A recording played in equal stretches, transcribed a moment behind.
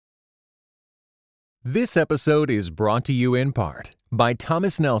This episode is brought to you in part by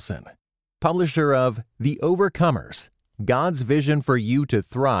Thomas Nelson, publisher of The Overcomers, God's Vision for You to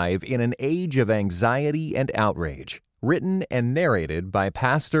Thrive in an Age of Anxiety and Outrage, written and narrated by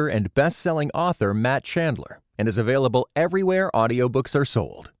pastor and best-selling author Matt Chandler, and is available everywhere audiobooks are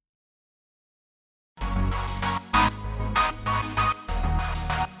sold.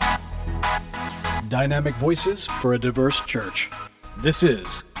 Dynamic voices for a diverse church. This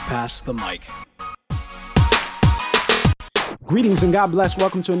is Pass the Mic. Greetings and God bless.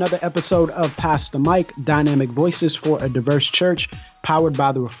 Welcome to another episode of Pass the Mic, Dynamic Voices for a Diverse Church, powered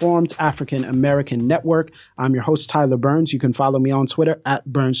by the Reformed African American Network. I'm your host, Tyler Burns. You can follow me on Twitter at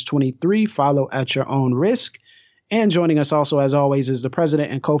Burns23. Follow at your own risk. And joining us also, as always, is the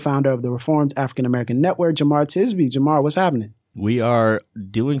president and co-founder of the Reformed African American Network, Jemar Tisby. Jemar, what's happening? We are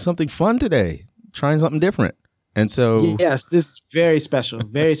doing something fun today, trying something different. And so, yes, this is very special,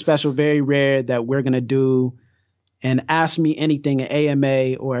 very rare that we're going to do an Ask Me Anything, an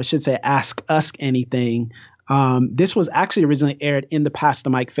AMA, or I should say Ask Us Anything. This was actually originally aired in the Pass the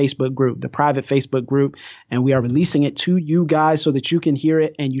Mic Facebook group, the private Facebook group, and we are releasing it to you guys so that you can hear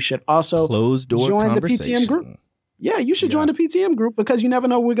it, and you should also join the PTM group. Yeah, you should join the PTM group because you never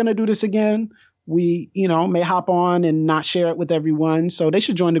know we're going to do this again. We, may hop on and not share it with everyone, so they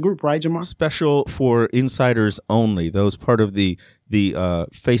should join the group, right, Jamar? Special for insiders only, those part of the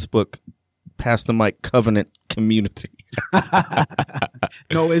Facebook Pass the Mic covenant community.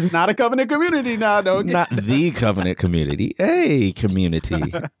 No, it's not a covenant community now. Not the covenant community, a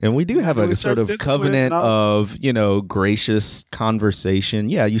community. And we do have a sort of covenant of, gracious conversation.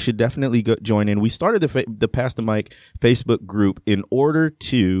 Yeah, you should definitely join in. We started the Pass the Mic Facebook group in order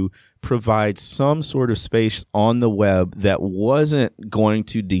to provide some sort of space on the web that wasn't going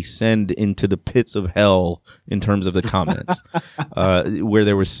to descend into the pits of hell in terms of the comments, where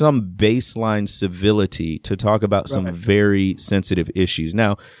there was some baseline civility to talk about some very sensitive issues.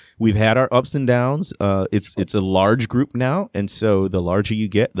 Now, we've had our ups and downs. It's a large group now, and so the larger you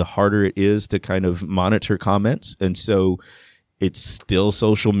get, the harder it is to kind of monitor comments. And so it's still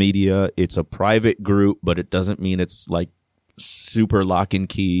social media. It's a private group, but it doesn't mean it's like super lock and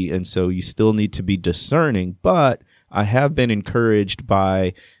key, and so you still need to be discerning. But I have been encouraged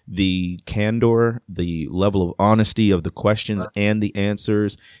by the candor, the level of honesty of the questions and the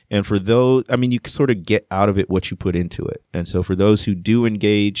answers. And for those, you can sort of get out of it what you put into it. And so for those who do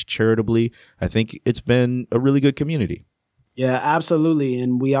engage charitably, I think it's been a really good community. Yeah, absolutely.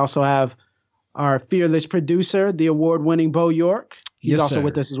 And we also have our fearless producer, the award-winning Bo York. He's also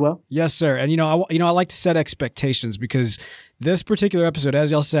with us as well. Yes, sir. And I like to set expectations because this particular episode,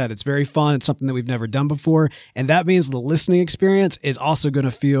 as y'all said, it's very fun. It's something that we've never done before, and that means the listening experience is also going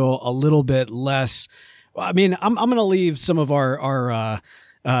to feel a little bit less. I'm going to leave some of our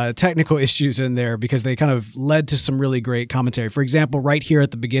technical issues in there because they kind of led to some really great commentary. For example, right here at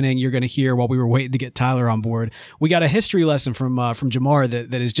the beginning, you're going to hear while we were waiting to get Tyler on board, we got a history lesson from Jamar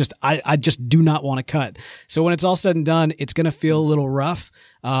that is just I just do not want to cut. So when it's all said and done, it's going to feel a little rough.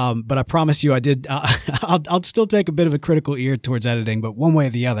 But I promise you, I'll still take a bit of a critical ear towards editing, but one way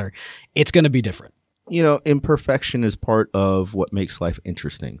or the other, it's going to be different. Imperfection is part of what makes life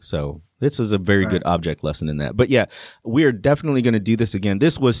interesting. So this is a very good object lesson in that. But yeah, we're definitely going to do this again.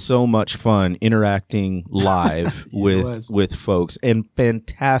 This was so much fun interacting live with folks, and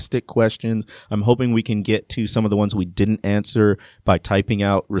fantastic questions. I'm hoping we can get to some of the ones we didn't answer by typing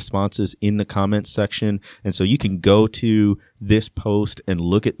out responses in the comments section. And so you can go to this post and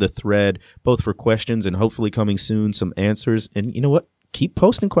look at the thread, both for questions and hopefully coming soon, some answers. And you know what? Keep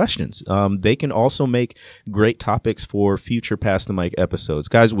posting questions. They can also make great topics for future Pass the Mic episodes.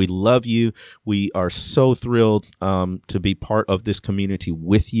 Guys, we love you. We are so thrilled to be part of this community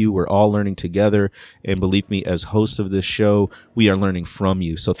with you. We're all learning together. And believe me, as hosts of this show, we are learning from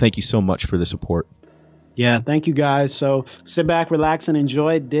you. So thank you so much for the support. Yeah, thank you, guys. So sit back, relax, and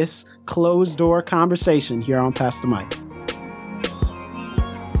enjoy this closed-door conversation here on Pass the Mic.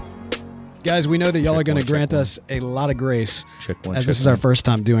 Guys, we know that y'all are going to grant us a lot of grace as this is our first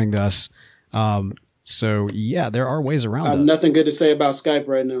time doing this. So, yeah, there are ways around I have nothing good to say about Skype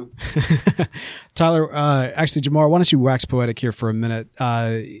right now. Tyler, actually, Jamar, why don't you wax poetic here for a minute?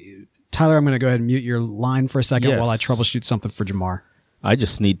 Tyler, I'm going to go ahead and mute your line for a second while I troubleshoot something for Jamar. I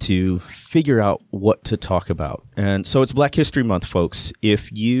just need to figure out what to talk about. And so it's Black History Month, folks.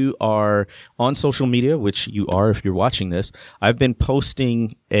 If you are on social media, which you are if you're watching this, I've been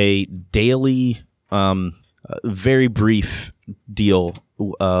posting a daily, very brief deal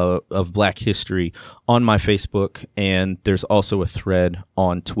of Black history on my Facebook, and there's also a thread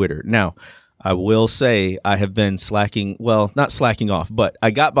on Twitter. Now, I will say I have been not slacking off, but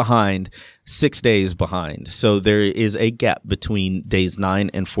I got behind 6 days behind. So there is a gap between days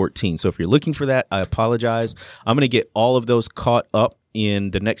 9 and 14. So if you're looking for that, I apologize. I'm going to get all of those caught up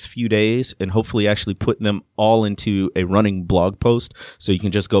in the next few days and hopefully actually put them all into a running blog post. So you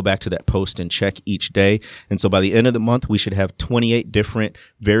can just go back to that post and check each day. And so by the end of the month, we should have 28 different,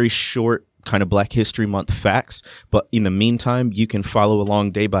 very short kind of Black History Month facts. But in the meantime, you can follow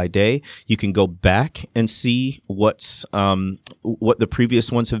along day by day. You can go back and see what the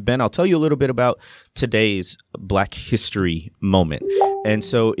previous ones have been. I'll tell you a little bit about today's Black History moment. And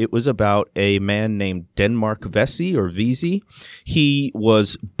so it was about a man named Denmark Vesey, or Vesey. He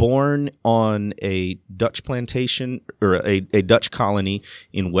was born on a Dutch plantation, or a Dutch colony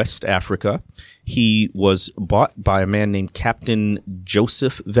in West Africa. He was bought by a man named Captain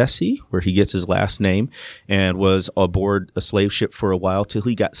Joseph Vesey, where he gets his last name, and was aboard a slave ship for a while till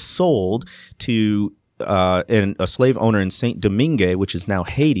he got sold to a slave owner in Saint Domingue, which is now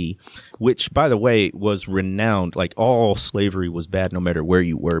Haiti, which, by the way, was renowned. Like, all slavery was bad no matter where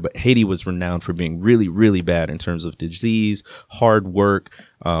you were, but Haiti was renowned for being really, really bad in terms of disease, hard work,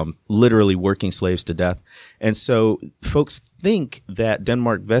 literally working slaves to death. And so folks think that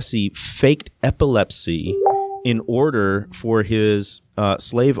Denmark Vesey faked epilepsy in order for his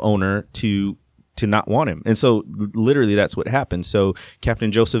slave owner to not want him. And so literally that's what happened. So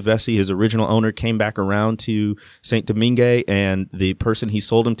Captain Joseph Vesey, his original owner, came back around to Saint Domingue, and the person he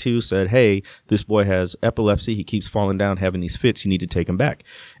sold him to said, "Hey, this boy has epilepsy. He keeps falling down, having these fits. You need to take him back."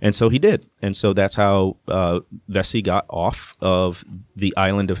 And so he did. And so that's how Vesey got off of the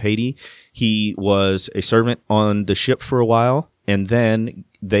island of Haiti. He was a servant on the ship for a while, and then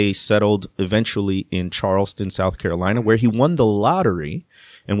they settled eventually in Charleston, South Carolina, where he won the lottery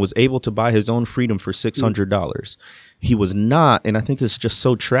and was able to buy his own freedom for $600. He was not, and I think this is just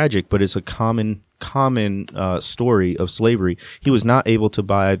so tragic, but it's a common story of slavery. He was not able to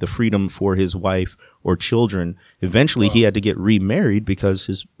buy the freedom for his wife or children. Eventually, he had to get remarried because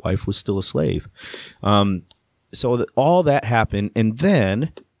his wife was still a slave. So all that happened, and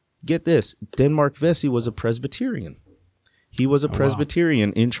then, get this, Denmark Vesey was a Presbyterian. He was a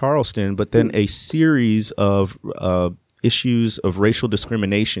Presbyterian in Charleston, but then a series of issues of racial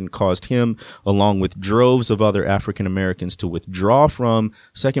discrimination caused him, along with droves of other African Americans, to withdraw from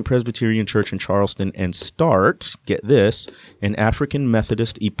Second Presbyterian Church in Charleston and start, get this, an African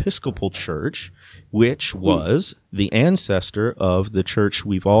Methodist Episcopal Church, which was the ancestor of the church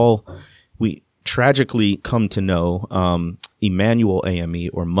we tragically come to know, Emmanuel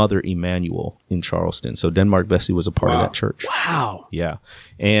AME, or Mother Emmanuel, in Charleston. So Denmark Vesey was a part of that church. Wow. Yeah.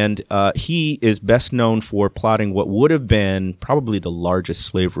 And he is best known for plotting what would have been probably the largest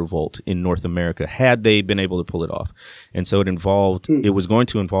slave revolt in North America had they been able to pull it off. And so it was going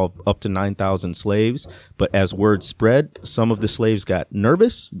to involve up to 9,000 slaves. But as word spread, some of the slaves got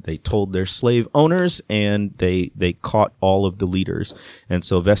nervous. They told their slave owners, and they caught all of the leaders. And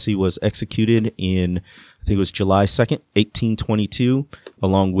so Vesey was executed in, I think it was July 2nd, 1822,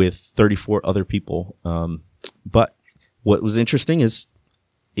 along with 34 other people. But what was interesting is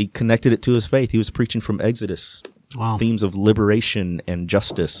he connected it to his faith. He was preaching from Exodus, themes of liberation and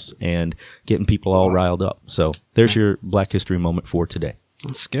justice and getting people all riled up. So there's your Black History moment for today.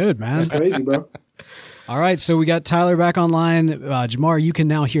 That's good, man. That's crazy, bro. All right, so we got Tyler back online. Jamar, you can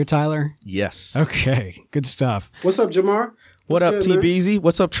now hear Tyler? Yes. Okay, good stuff. What's up, Jamar? What up, T-Beezy?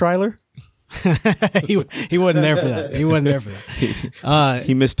 What's up, Tryler? he wasn't there for that. He wasn't there for that.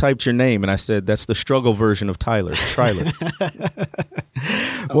 He mistyped your name, and I said that's the struggle version of Tyler. Tryler.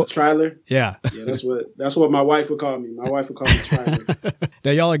 Tryler. Yeah. Yeah, that's what my wife would call me. My wife would call me Tryler.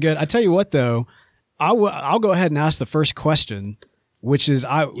 Now y'all are good. I tell you what, though, I'll go ahead and ask the first question, which is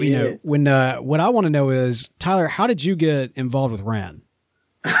what I want to know is, Tyler, how did you get involved with RAN?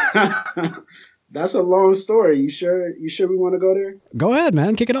 That's a long story. You sure we want to go there? Go ahead,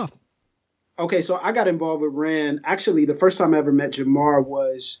 man. Kick it off. Okay, so I got involved with RAN. Actually, the first time I ever met Jamar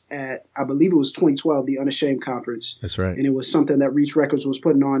was at, I believe it was 2012, the Unashamed Conference. That's right. And it was something that Reach Records was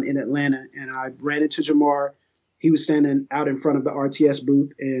putting on in Atlanta. And I ran into Jamar. He was standing out in front of the RTS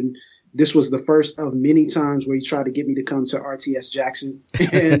booth. And this was the first of many times where he tried to get me to come to RTS Jackson.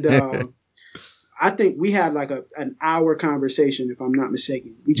 And I think we had like an hour conversation, if I'm not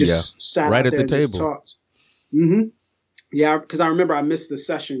mistaken. We just sat right out there at the and table. just talked. Mm-hmm. Yeah, because I remember I missed the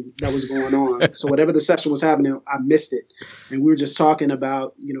session that was going on. So whatever the session was happening, I missed it. And we were just talking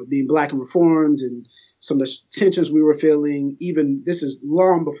about, being Black and reforms and some of the tensions we were feeling. Even this is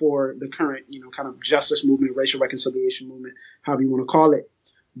long before the current, kind of justice movement, racial reconciliation movement, however you want to call it.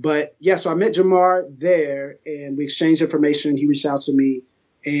 But yeah, so I met Jamar there and we exchanged information. He reached out to me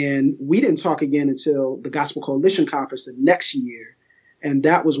And we didn't talk again until the Gospel Coalition Conference the next year. And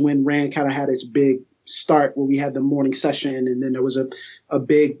that was when Rand kind of had its big start, where we had the morning session, and then there was a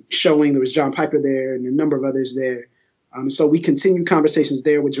big showing. There was John Piper there and a number of others there. So we continued conversations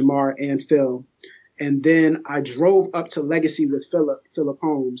there with Jamar and Phil. And then I drove up to Legacy with Philip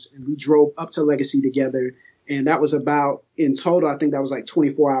Holmes, and we drove up to Legacy together. And that was about, in total, I think that was like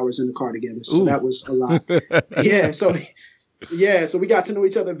 24 hours in the car together. So that was a lot. So we got to know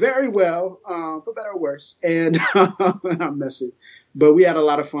each other very well, for better or worse. And I'm messing. But we had a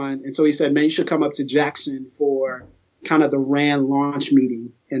lot of fun. And so he said, man, you should come up to Jackson for kind of the RAND launch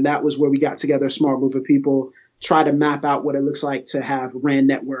meeting. And that was where we got together a small group of people, try to map out what it looks like to have RAND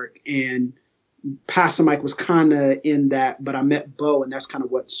Network. And Pastor Mike was kind of in that, but I met Bo, and that's kind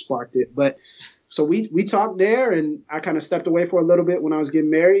of what sparked it. But so we talked there, and I kind of stepped away for a little bit when I was getting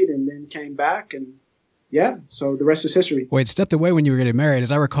married, and then came back, and yeah, so the rest is history. Wait, stepped away when you were getting married.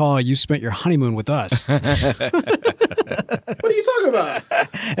 As I recall, you spent your honeymoon with us. What are you talking about?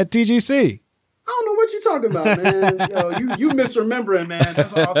 At TGC. I don't know what you're talking about, man. Yo, you misremembering, man.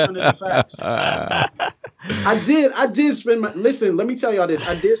 That's all alternative facts. I did spend listen, let me tell y'all this.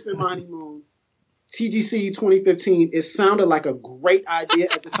 I did spend my honeymoon. TGC 2015, it sounded like a great idea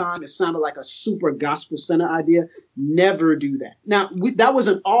at the time. It sounded like a super gospel-centered idea. Never do that. Now, that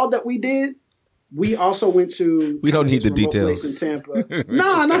wasn't all that we did. We also went to. We don't need the details. Place in Tampa. No.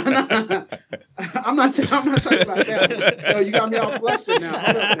 I'm not talking about that. Yo, you got me all flustered now.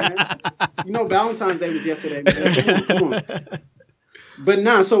 Hold up, man. You know, Valentine's Day was yesterday, man. Come on.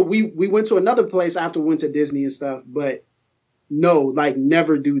 But so we went to another place after we went to Disney and stuff. But no, like,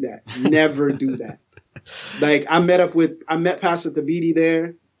 never do that. Never do that. Like, I met Pastor Thabiti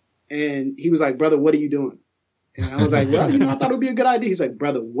there, and he was like, brother, what are you doing? And I was like, well, I thought it would be a good idea. He's like,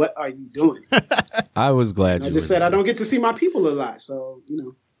 brother, what are you doing? I was glad. I just said, I don't get to see my people a lot. So,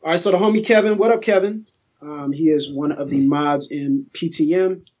 All right. So the homie Kevin, what up, Kevin? He is one of the mods in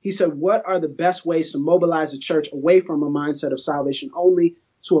PTM. He said, what are the best ways to mobilize the church away from a mindset of salvation only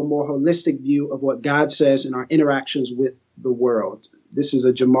to a more holistic view of what God says in our interactions with the world? This is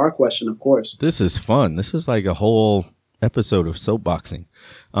a Jamar question, of course. This is fun. This is like a whole episode of soapboxing.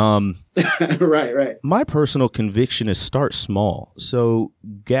 Right. My personal conviction is start small. So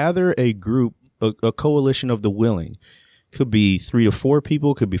gather a group, a coalition of the willing. Could be 3 to 4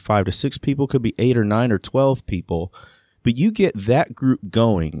 people, could be 5 to 6 people, could be 8 or 9 or 12 people. But you get that group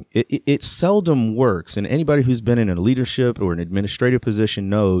going. It seldom works. And anybody who's been in a leadership or an administrative position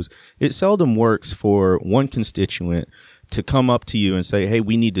knows it seldom works for one constituent to come up to you and say, hey,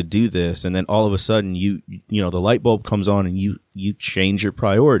 we need to do this. And then all of a sudden the light bulb comes on and you change your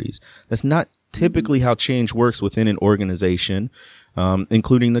priorities. That's not typically how change works within an organization,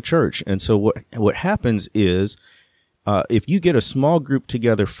 including the church. And so what happens is, if you get a small group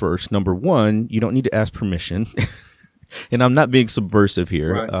together first, number one, you don't need to ask permission. And I'm not being subversive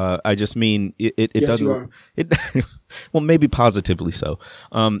here. Right. I just mean it yes, doesn't. Well, maybe positively so.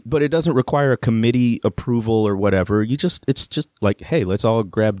 But it doesn't require a committee approval or whatever. It's just like, hey, let's all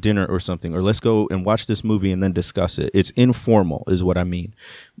grab dinner or something, or let's go and watch this movie and then discuss it. It's informal, is what I mean.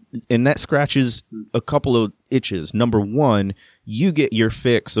 And that scratches a couple of itches. Number one, you get your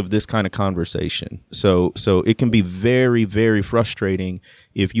fix of this kind of conversation. So it can be very, very frustrating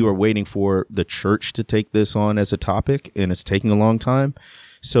if you are waiting for the church to take this on as a topic and it's taking a long time.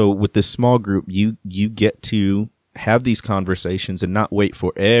 So with this small group, you get to have these conversations and not wait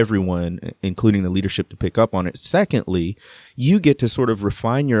for everyone, including the leadership, to pick up on it. Secondly, you get to sort of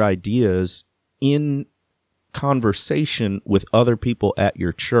refine your ideas in conversation with other people at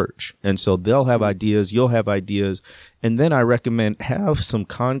your church. And so they'll have ideas, you'll have ideas. And then I recommend have some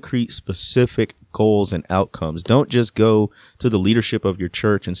concrete, specific goals and outcomes. Don't just go to the leadership of your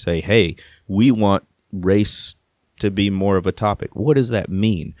church and say, hey, we want race to be more of a topic. What does that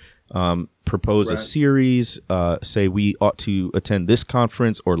mean? Propose a series, say we ought to attend this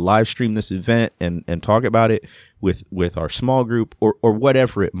conference or live stream this event and talk about it with our small group or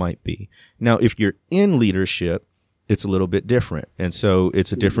whatever it might be. Now, if you're in leadership, it's a little bit different. And so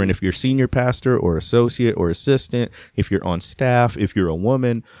it's different if you're senior pastor or associate or assistant, if you're on staff, if you're a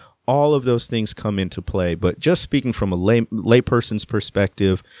woman, all of those things come into play. But just speaking from a layperson's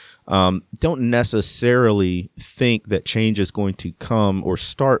perspective, don't necessarily think that change is going to come or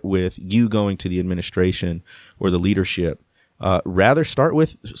start with you going to the administration or the leadership. Rather start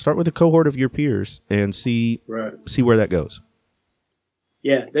with a cohort of your peers and see where that goes.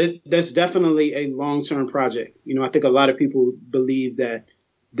 Yeah, that's definitely a long-term project. I think a lot of people believe that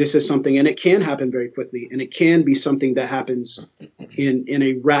this is something, and it can happen very quickly, and it can be something that happens in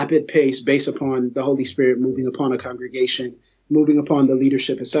a rapid pace based upon the Holy Spirit moving upon a congregation. moving upon the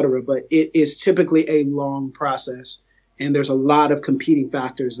leadership, et cetera. But it is typically a long process, and there's a lot of competing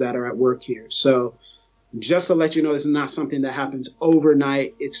factors that are at work here. So just to let you know, this is not something that happens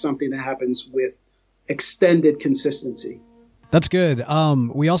overnight. It's something that happens with extended consistency. That's good.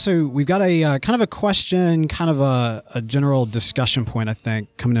 We've got a kind of a question, kind of a general discussion point, I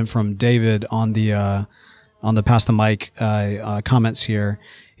think, coming in from David on the Pass the Mic comments here.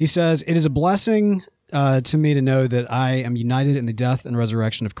 He says, "It is a blessing to me to know that I am united in the death and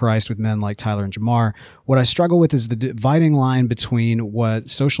resurrection of Christ with men like Tyler and Jamar. What I struggle with is the dividing line between what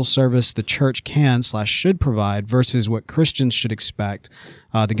social service the church can/should provide versus what Christians should expect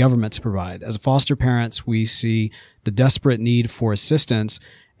the government to provide. As foster parents, we see the desperate need for assistance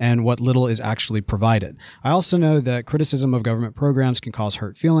and what little is actually provided. I also know that criticism of government programs can cause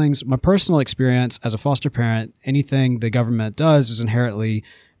hurt feelings. My personal experience as a foster parent, anything the government does is inherently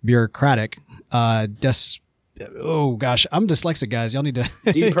bureaucratic. Oh gosh, I'm dyslexic, guys. Y'all need to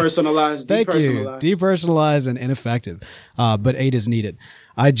depersonalize. Thank you. Depersonalize and ineffective. But aid is needed.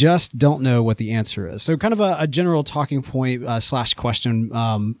 I just don't know what the answer is. So kind of a general talking point / question.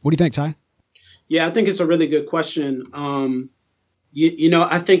 What do you think, Ty? Yeah, I think it's a really good question.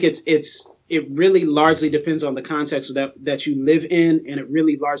 I think it really largely depends on the context that you live in, and it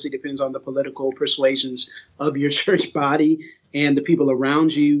really largely depends on the political persuasions of your church body and the people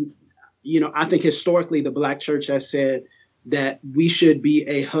around you. I think historically the Black church has said that we should be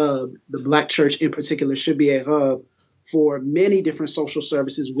a hub. The Black church in particular should be a hub for many different social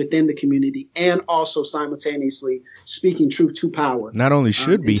services within the community, and also simultaneously speaking truth to power. Not only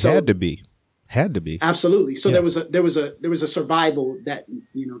should be, had to be. Absolutely. So there was a survival that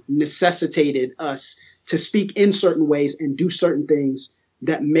necessitated us to speak in certain ways and do certain things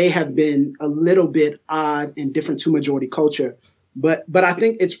that may have been a little bit odd and different to majority culture. But I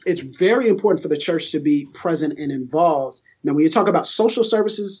think it's very important for the church to be present and involved. Now, when you talk about social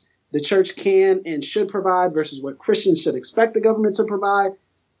services, the church can and should provide versus what Christians should expect the government to provide,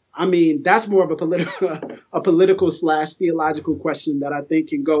 I mean, that's more of a political / theological question that I think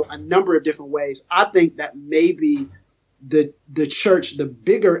can go a number of different ways. I think that maybe the church, the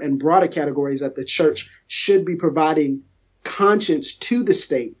bigger and broader categories that the church should be providing conscience to the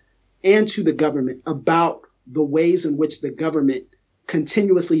state and to the government about the ways in which the government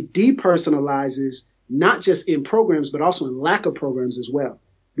continuously depersonalizes, not just in programs, but also in lack of programs as well.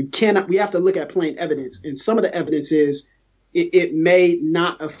 We have to look at plain evidence. And some of the evidence is it may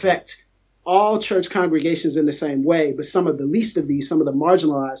not affect all church congregations in the same way, but some of the least of these, some of the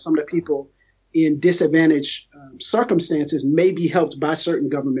marginalized, some of the people in disadvantaged circumstances may be helped by certain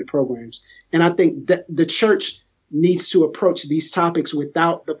government programs. And I think that the church needs to approach these topics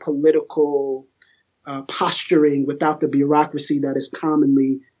without the political posturing, without the bureaucracy that is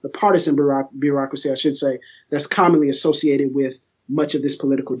commonly, the partisan bureaucracy, I should say, that's commonly associated with much of this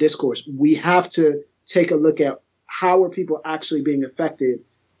political discourse. We have to take a look at how are people actually being affected,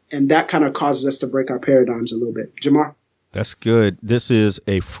 and that kind of causes us to break our paradigms a little bit. Jamar? That's good. This is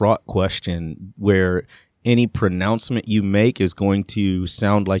a fraught question where any pronouncement you make is going to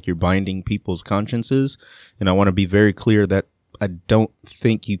sound like you're binding people's consciences, and I want to be very clear that I don't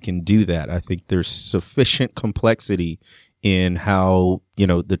think you can do that. I think there's sufficient complexity in how,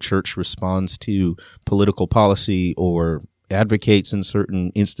 the church responds to political policy or advocates in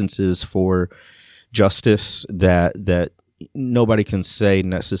certain instances for justice that nobody can say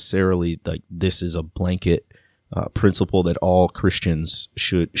necessarily like this is a blanket principle that all Christians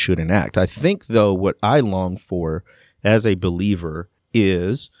should enact. I think, though, what I long for as a believer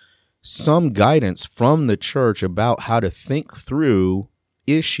is some guidance from the church about how to think through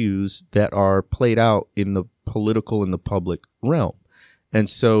issues that are played out in the political and the public realm. And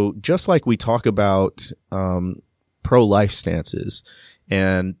so just like we talk about pro-life stances,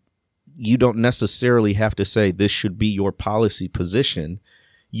 and you don't necessarily have to say this should be your policy position,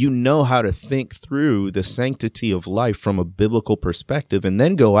 you know how to think through the sanctity of life from a biblical perspective and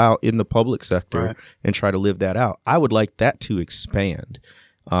then go out in the public sector and try to live that out. I would like that to expand,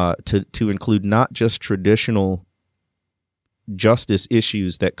 to include not just traditional justice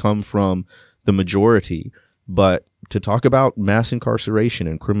issues that come from the majority, but to talk about mass incarceration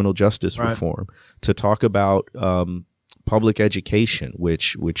and criminal justice reform, to talk about public education,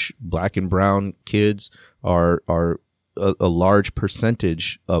 which Black and brown kids are a large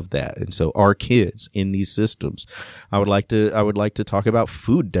percentage of that, and so our kids in these systems. I would like to talk about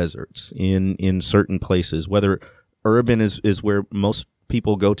food deserts in certain places, whether urban is where most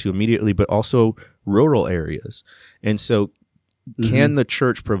people go to immediately, but also rural areas. And so can the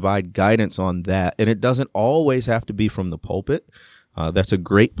church provide guidance on that? And it doesn't always have to be from the pulpit. That's a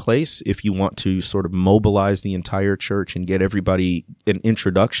great place if you want to sort of mobilize the entire church and get everybody an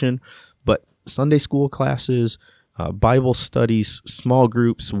introduction. But Sunday school classes, Bible studies, small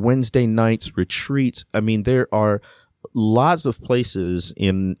groups, Wednesday nights, retreats. I mean, there are lots of places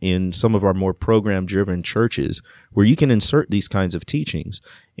in some of our more program-driven churches where you can insert these kinds of teachings.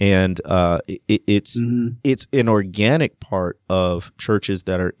 And it's an organic part of churches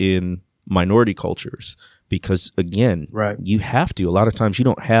that are in minority cultures. Because again, you have to. A lot of times you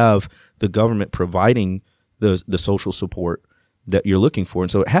don't have the government providing the social support that you're looking for, and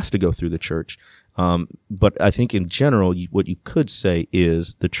so it has to go through the church. But I think in general, what you could say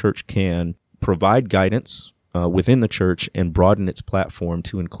is the church can provide guidance within the church and broaden its platform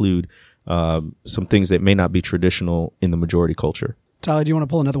to include some things that may not be traditional in the majority culture. Tyler, do you want to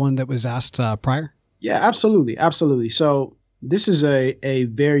pull another one that was asked prior? Yeah, absolutely. Absolutely. So this is a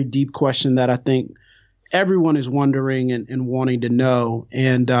very deep question that I think everyone is wondering and wanting to know.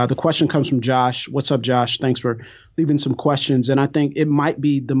 And the question comes from Josh. What's up, Josh? Thanks for leaving some questions. And I think it might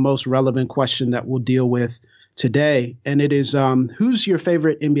be the most relevant question that we'll deal with today. And it is, who's your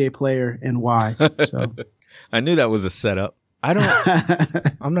favorite NBA player and why? So I knew that was a setup. I'm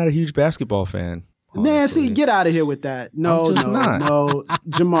not a huge basketball fan. Honestly. Man, see, get out of here with that. No,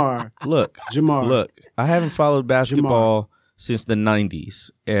 Jamar. Look, I haven't followed basketball since the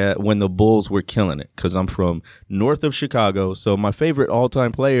 90s when the Bulls were killing it, because I'm from north of Chicago. So my favorite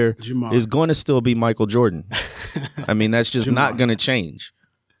all-time player is going to still be Michael Jordan. I mean, that's just not going to change.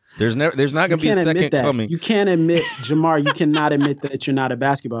 There's not going to be a second coming. You can't admit, Jamar, you cannot admit that you're not a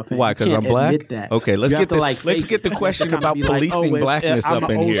basketball fan. Why? Because I'm black? Okay, let's get the question about policing blackness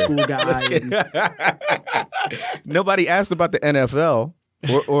up in here. I'm an old school guy. Nobody asked about the NFL.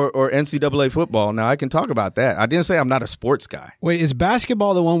 Or NCAA football. Now I can talk about that. I didn't say I'm not a sports guy. Wait, is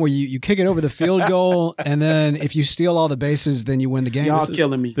basketball the one where you kick it over the field goal and then if you steal all the bases, then you win the game? Y'all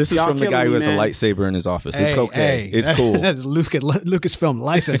killing me. This is from the guy who has a lightsaber in his office. It's okay. It's cool. That's Lucasfilm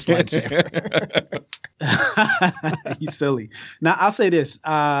licensed lightsaber. He's silly. Now I'll say this.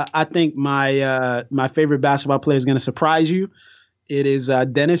 I think my favorite basketball player is going to surprise you. It is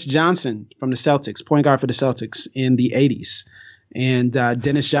Dennis Johnson from the Celtics, point guard for the Celtics in the 80s. And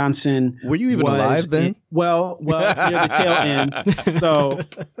Dennis Johnson. Were you even alive then? Well, near the tail end. So,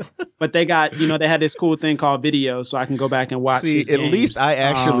 but they got, they had this cool thing called video, so I can go back and watch. See, at least I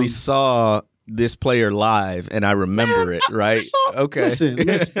actually saw this player live, and I remember it. Right? Okay. Listen.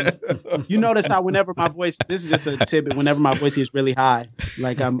 You notice how whenever my voice, this is just a tidbit. Whenever my voice gets really high,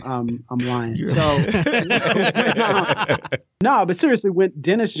 like I'm lying. So, no, but seriously, when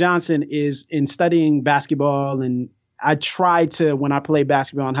Dennis Johnson is in studying basketball and I tried to, when I played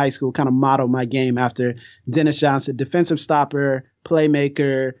basketball in high school, kind of model my game after Dennis Johnson, defensive stopper,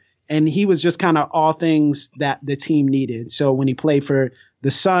 playmaker, and he was just kind of all things that the team needed. So when he played for the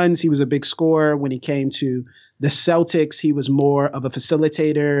Suns, he was a big scorer. When he came to the Celtics, he was more of a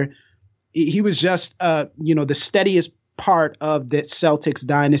facilitator. He was just, the steadiest part of the Celtics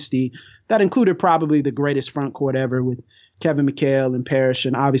dynasty. That included probably the greatest front court ever with Kevin McHale and Parrish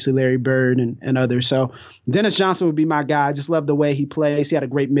and obviously Larry Bird and others. So Dennis Johnson would be my guy. I just love the way he plays. He had a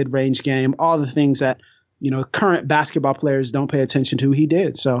great mid-range game. All the things that, current basketball players don't pay attention to, he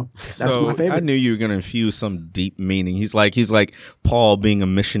did. So that's my favorite. I knew you were going to infuse some deep meaning. He's like Paul being a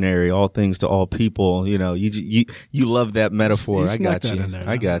missionary, all things to all people. You love that metaphor. I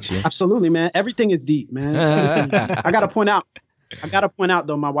got you. Absolutely, man. Everything is deep, man. I got to point out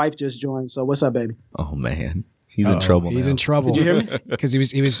though, my wife just joined. So what's up, baby? Oh man. He's in trouble. He's in trouble. Did you hear me? Because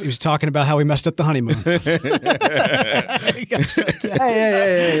he was talking about how he messed up the honeymoon. Hey.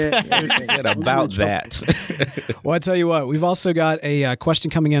 He said about that. Well, I tell you what, we've also got a question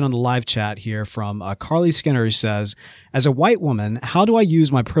coming in on the live chat here from Carly Skinner, who says, as a white woman, how do I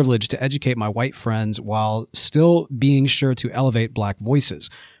use my privilege to educate my white friends while still being sure to elevate black voices?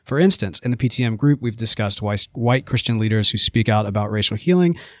 For instance, in the PTM group, we've discussed white Christian leaders who speak out about racial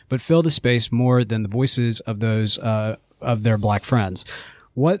healing, but fill the space more than the voices of those of their black friends.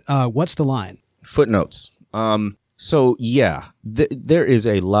 What's the line? Footnotes. So yeah, there is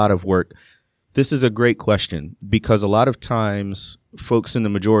a lot of work. This is a great question because a lot of times folks in the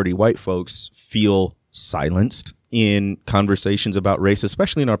majority, white folks, feel silenced in conversations about race,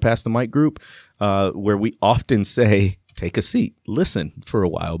 especially in our Pass the Mic group, where we often say, take a seat, listen for a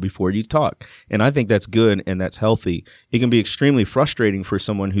while before you talk. And I think that's good and that's healthy. It can be extremely frustrating for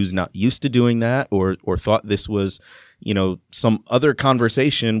someone who's not used to doing that or thought this was, some other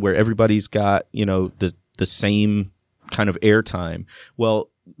conversation where everybody's got, the same kind of airtime. Well,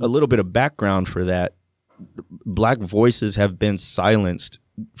 a little bit of background for that. Black voices have been silenced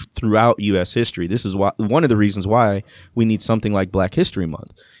throughout U.S. history. This is why one of the reasons why we need something like Black History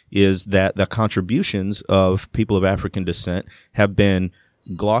Month is that the contributions of people of African descent have been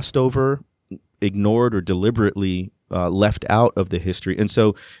glossed over, ignored, or deliberately left out of the history. And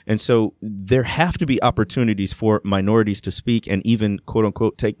so there have to be opportunities for minorities to speak and even, quote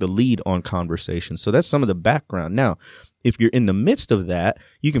unquote, take the lead on conversations. So that's some of the background. Now, if you're in the midst of that,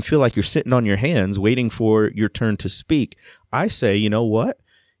 you can feel like you're sitting on your hands waiting for your turn to speak. I say, you know what?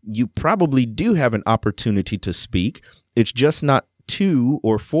 You probably do have an opportunity to speak. It's just not 2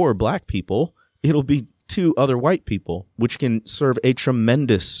 or 4 Black people. It'll be 2 other white people, which can serve a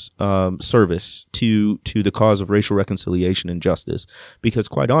tremendous service to the cause of racial reconciliation and justice. Because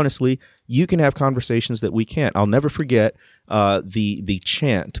quite honestly, you can have conversations that we can't. I'll never forget the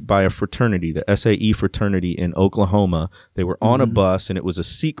chant by a fraternity, the SAE fraternity in Oklahoma. They were on a bus, and it was a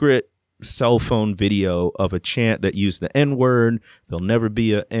secret cell phone video of a chant that used the N-word. There'll never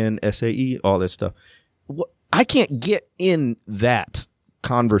be a NSAE, all that stuff. I can't get in that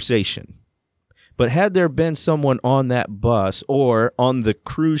conversation. But had there been someone on that bus or on the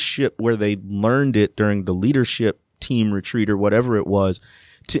cruise ship where they learned it during the leadership team retreat or whatever it was,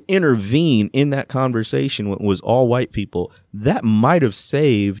 to intervene in that conversation when it was all white people, that might have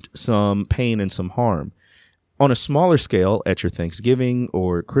saved some pain and some harm. On a smaller scale, at your Thanksgiving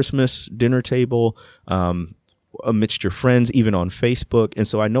or Christmas dinner table, amidst your friends, even on Facebook. And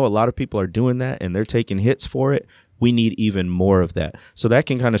so I know a lot of people are doing that and they're taking hits for it. We need even more of that. So that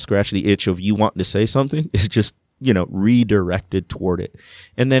can kind of scratch the itch of you wanting to say something. It's just, redirected toward it.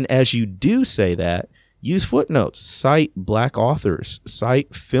 And then as you do say that, use footnotes, cite Black authors,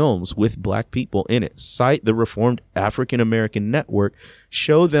 cite films with Black people in it, cite the Reformed African American Network,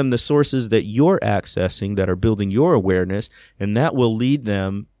 show them the sources that you're accessing that are building your awareness, and that will lead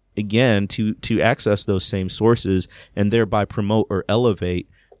them, again, to access those same sources and thereby promote or elevate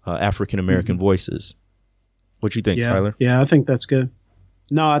African American voices. What do you think, Tyler? Yeah, I think that's good.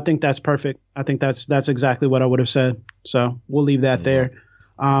 No, I think that's perfect. I think that's exactly what I would have said. So we'll leave that there.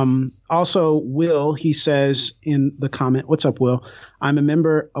 Also, Will, he says in the comment, what's up, Will? I'm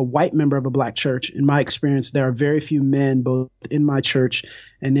a white member of a Black church. In my experience, there are very few men both in my church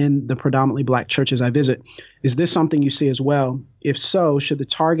and in the predominantly Black churches I visit. Is this something you see as well? If so, should the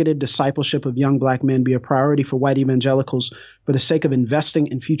targeted discipleship of young Black men be a priority for white evangelicals for the sake of investing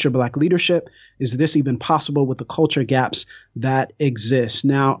in future Black leadership? Is this even possible with the culture gaps that exist?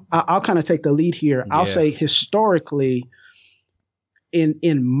 Now, I'll kind of take the lead here. Yeah. I'll say historically,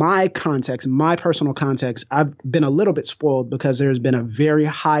 in my context, my personal context, I've been a little bit spoiled because there's been a very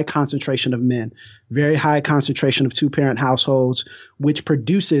high concentration of men, very high concentration of 2-parent households, which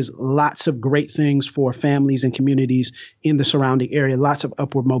produces lots of great things for families and communities in the surrounding area, lots of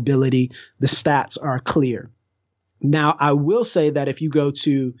upward mobility. The stats are clear. Now, I will say that if you go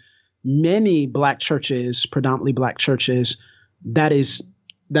to many Black churches, predominantly Black churches, that is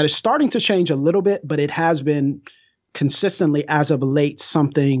starting to change a little bit, but it has been consistently as of late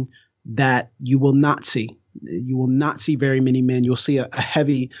something that you will not see. You will not see very many men. You'll see a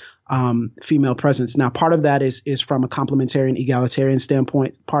heavy female presence. Now, part of that is from a complementarian, egalitarian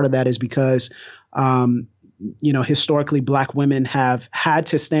standpoint. Part of that is because, historically Black women have had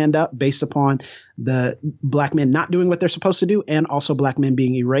to stand up based upon the Black men not doing what they're supposed to do, and also Black men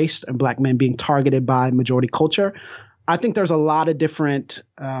being erased and Black men being targeted by majority culture. I think there's a lot of different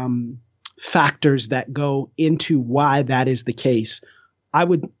factors that go into why that is the case. I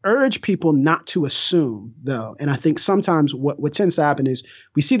would urge people not to assume, though, and I think sometimes what tends to happen is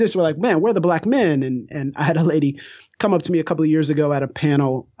we see this, we're like, man, we're the Black men. And I had a lady come up to me a couple of years ago at a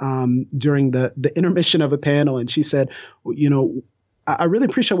panel during the intermission of a panel, and she said, I really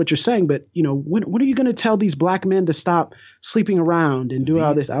appreciate what you're saying, but when are you going to tell these Black men to stop sleeping around and do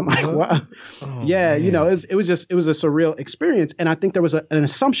all this? I'm like, wow. Yeah, man. It was a surreal experience. And I think there was an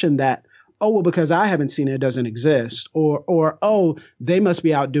assumption that, oh, well, because I haven't seen it, it doesn't exist. Or, oh, they must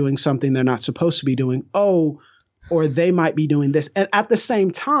be out doing something they're not supposed to be doing. Oh, or they might be doing this. And at the same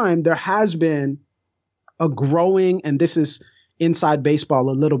time, there has been a growing, and this is inside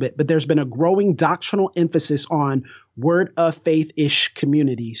baseball a little bit, but there's been a growing doctrinal emphasis on word of faith-ish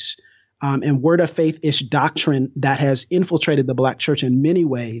communities and word of faith-ish doctrine that has infiltrated the Black church in many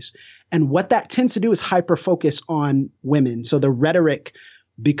ways. And what that tends to do is hyper-focus on women. So the rhetoric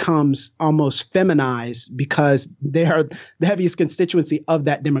becomes almost feminized because they are the heaviest constituency of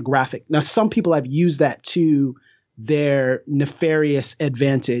that demographic. Now, some people have used that to their nefarious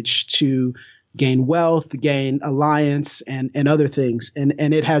advantage to gain wealth, gain alliance, and other things. And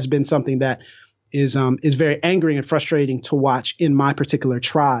it has been something that is very angering and frustrating to watch in my particular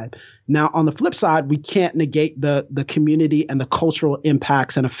tribe. Now, on the flip side, we can't negate the community and the cultural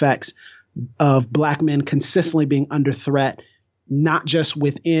impacts and effects of Black men consistently being under threat, not just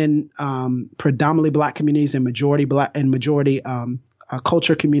within predominantly Black communities and majority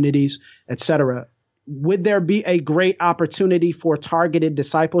culture communities, et cetera. Would there be a great opportunity for targeted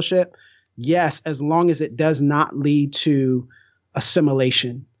discipleship? Yes, as long as it does not lead to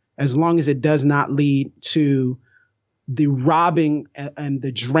assimilation, as long as it does not lead to the robbing and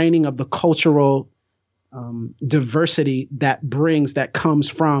the draining of the cultural diversity that comes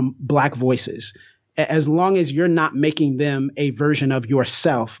from Black voices. As long as you're not making them a version of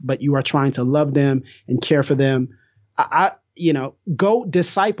yourself, but you are trying to love them and care for them, go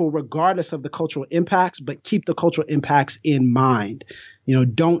disciple regardless of the cultural impacts, but keep the cultural impacts in mind.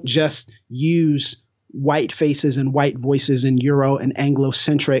 Don't just use white faces and white voices in Euro and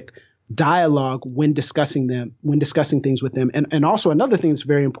Anglo-centric dialogue when discussing things with them. And also another thing that's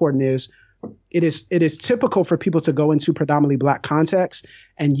very important is it is typical for people to go into predominantly Black contexts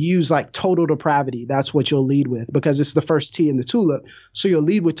and use like total depravity. That's what you'll lead with because it's the first T in the tulip. So you'll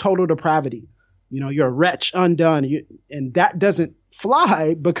lead with total depravity. You're a wretch undone. And that doesn't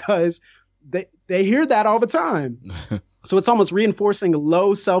fly because they hear that all the time. So it's almost reinforcing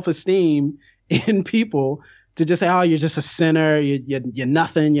low self-esteem in people to just say, oh, you're just a sinner. You're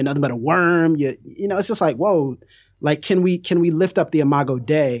nothing. You're nothing but a worm. It's just like, whoa, like, can we lift up the Imago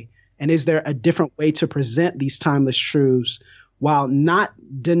Dei? And is there a different way to present these timeless truths while not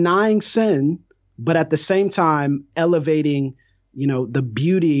denying sin, but at the same time elevating the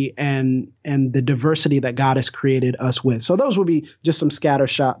beauty and the diversity that God has created us with. So those will be just some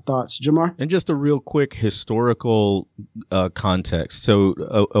scattershot thoughts. Jamar? And just a real quick historical context. So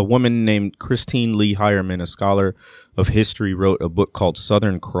a woman named Christine Lee Hireman, a scholar of history, wrote a book called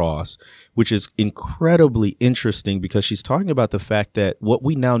Southern Cross, which is incredibly interesting because she's talking about the fact that what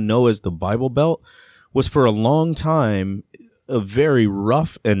we now know as the Bible Belt was for a long time a very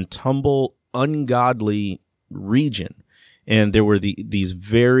rough and tumble, ungodly region. And there were these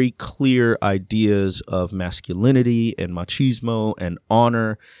very clear ideas of masculinity and machismo and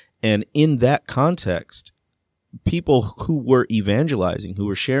honor. And in that context, people who were evangelizing, who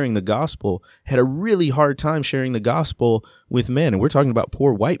were sharing the gospel, had a really hard time sharing the gospel with men. And we're talking about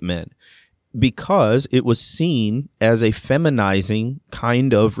poor white men because it was seen as a feminizing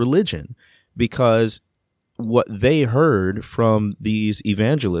kind of religion. Because what they heard from these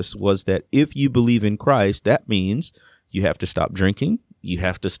evangelists was that if you believe in Christ, that means you have to stop drinking. You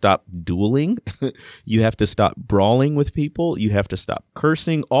have to stop dueling. You have to stop brawling with people. You have to stop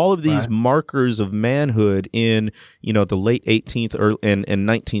cursing. All of these markers of manhood in, the late 18th and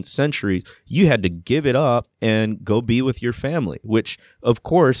 19th centuries, you had to give it up and go be with your family, which, of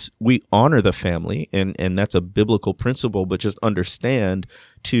course, we honor the family, and that's a biblical principle, but just understand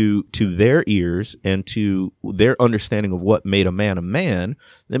to their ears and to their understanding of what made a man,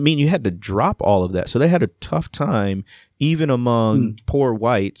 that mean you had to drop all of that. So they had a tough time, even among poor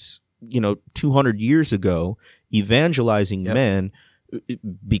whites, 200 years ago, evangelizing men,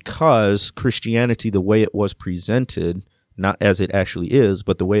 because Christianity, the way it was presented, not as it actually is,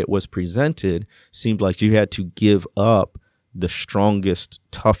 but the way it was presented, seemed like you had to give up the strongest,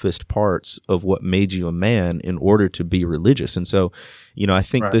 toughest parts of what made you a man in order to be religious. And so, I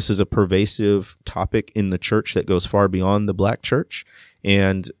think this is a pervasive topic in the church that goes far beyond the Black church.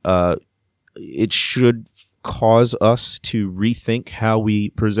 And it should cause us to rethink how we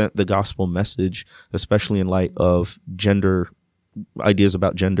present the gospel message, especially in light of ideas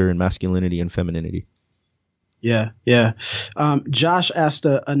about gender and masculinity and femininity. Yeah. Josh asked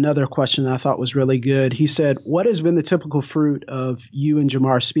another question that I thought was really good. He said, what has been the typical fruit of you and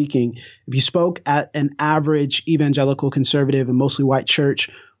Jamar speaking? If you spoke at an average evangelical, conservative, and mostly white church,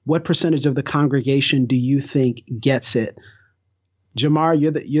 what percentage of the congregation do you think gets it? Jamar,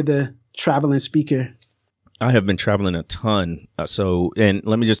 you're the traveling speaker. I have been traveling a ton. And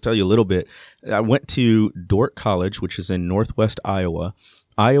let me just tell you a little bit. I went to Dordt College, which is in Northwest Iowa.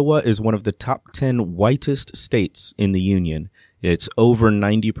 Iowa is one of the top 10 whitest states in the union. It's over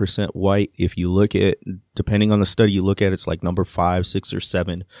 90% white. If you look at, depending on the study you look at, it's like number 5, 6, or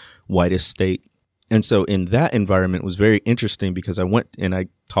 7 whitest state. And so in that environment, it was very interesting because I went and I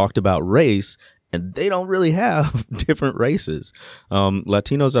talked about race, and they don't really have different races.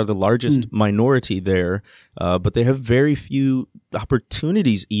 Latinos are the largest minority there, but they have very few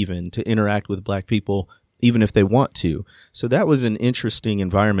opportunities even to interact with Black people, even if they want to. So that was an interesting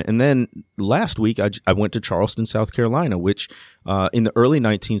environment. And then last week, I went to Charleston, South Carolina, which in the early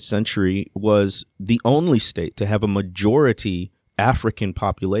 19th century was the only state to have a majority African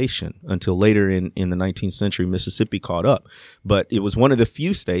population until later in the 19th century. Mississippi caught up, but it was one of the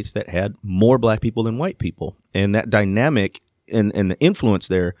few states that had more black people than white people. And that dynamic and the influence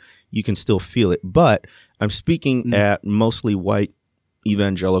there, you can still feel it. But I'm speaking at mostly white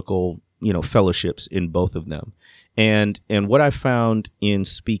evangelical, fellowships in both of them. And what I found in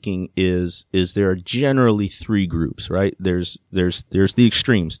speaking is there are generally three groups, right? There's the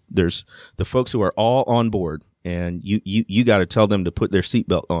extremes. There's the folks who are all on board, and you got to tell them to put their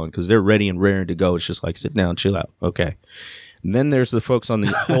seatbelt on because they're ready and raring to go. It's just like, sit down, chill out. Okay. And then there's the folks on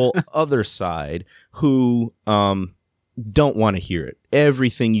the whole other side who don't want to hear it.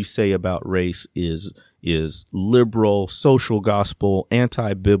 Everything you say about race is liberal, social gospel,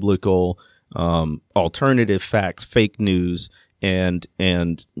 anti-biblical, alternative facts, fake news, and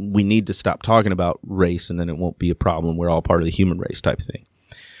we need to stop talking about race, and then it won't be a problem. We're all part of the human race type thing.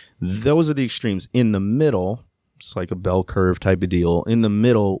 Those are the extremes. In the middle, it's like a bell curve type of deal. In the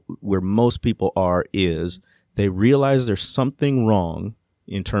middle, where most people are, is they realize there's something wrong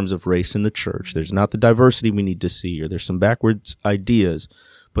in terms of race in the church. There's not the diversity we need to see, or there's some backwards ideas,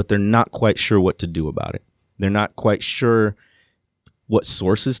 but they're not quite sure what to do about it. They're not quite sure what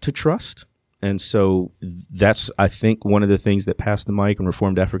sources to trust. And so that's, I think, one of the things that Pass the Mic and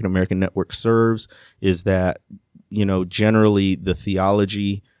Reformed African American Network serves is that, generally the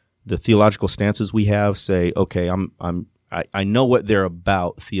theological stances we have say, okay, I know what they're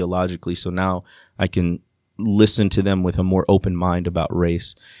about theologically, so now I can listen to them with a more open mind about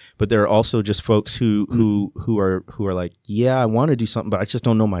race. But there are also just folks who are like, yeah, I want to do something, but I just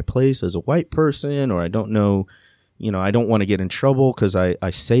don't know my place as a white person, or I don't know, I don't want to get in trouble because I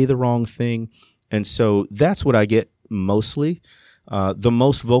say the wrong thing. And so that's what I get mostly. The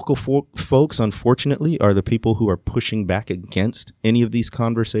most vocal folks, unfortunately, are the people who are pushing back against any of these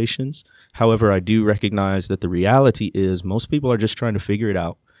conversations. However, I do recognize that the reality is most people are just trying to figure it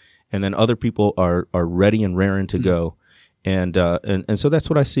out. And then other people are ready and raring to go. And so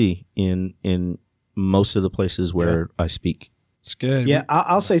that's what I see in most of the places where I speak. It's good. Yeah,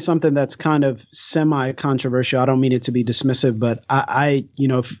 I'll say something that's kind of semi-controversial. I don't mean it to be dismissive, but I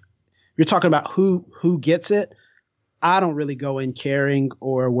if you're talking about who gets it, I don't really go in caring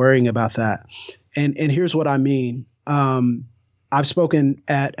or worrying about that. And here's what I mean. I've spoken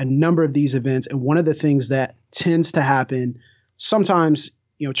at a number of these events, and one of the things that tends to happen, sometimes,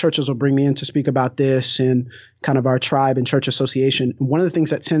 churches will bring me in to speak about this and kind of our tribe and church association. And one of the things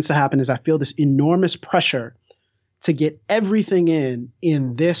that tends to happen is I feel this enormous pressure to get everything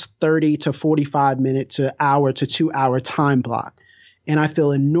in this 30 to 45 minute to hour to 2 hour time block. And I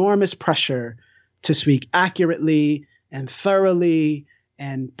feel enormous pressure to speak accurately and thoroughly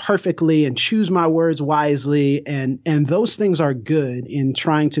and perfectly and choose my words wisely. And those things are good in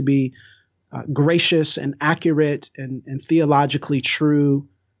trying to be gracious and accurate and theologically true.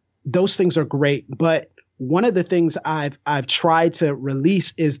 Those things are great. But one of the things I've tried to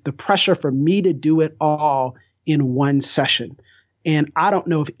release is the pressure for me to do it all in one session. And I don't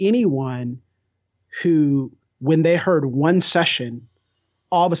know of anyone who, when they heard one session,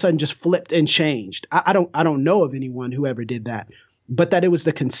 all of a sudden just flipped and changed. I don't know of anyone who ever did that, but that it was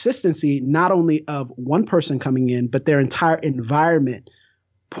the consistency, not only of one person coming in, but their entire environment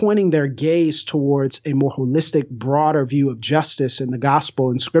pointing their gaze towards a more holistic, broader view of justice and the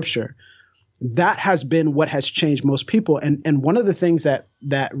gospel and scripture. That has been what has changed most people. And one of the things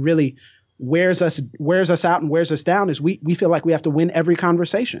that really wears us out and wears us down is we feel like we have to win every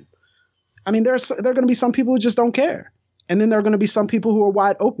conversation. I mean, there are going to be some people who just don't care. And then there are going to be some people who are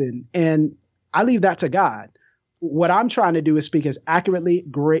wide open. And I leave that to God. What I'm trying to do is speak as accurately,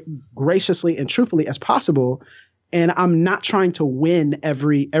 graciously, and truthfully as possible. And I'm not trying to win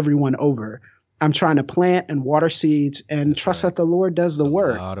everyone over. I'm trying to plant and water seeds and trust that the Lord does the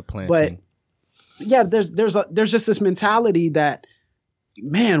work. A lot of planting. But yeah, there's just this mentality that,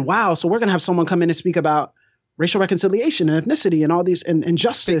 man, wow. So we're going to have someone come in and speak about racial reconciliation and ethnicity and all these and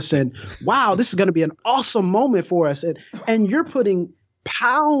justice. And wow, this is going to be an awesome moment for us. And you're putting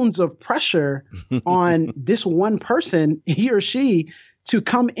pounds of pressure on this one person, he or she, to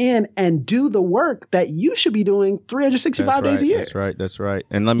come in and do the work that you should be doing 365 days a year. That's right.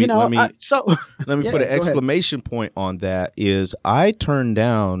 And let me put an exclamation point on that. Is I turn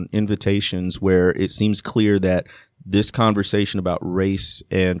down invitations where it seems clear that this conversation about race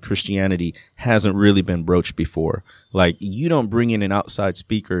and Christianity hasn't really been broached before. Like, you don't bring in an outside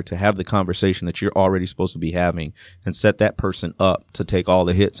speaker to have the conversation that you're already supposed to be having and set that person up to take all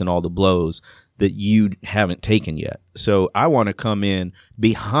the hits and all the blows that you haven't taken yet. So I want to come in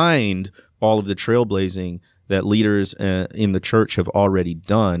behind all of the trailblazing that leaders in the church have already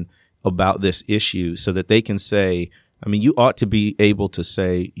done about this issue so that they can say, I mean, you ought to be able to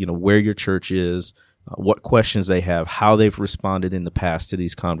say, where your church is, what questions they have, how they've responded in the past to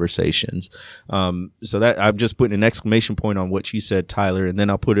these conversations. So that I'm just putting an exclamation point on what you said, Tyler, and then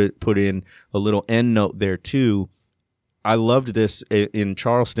I'll put in a little end note there too. I loved this in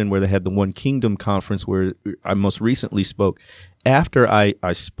Charleston where they had the One Kingdom conference where I most recently spoke. After I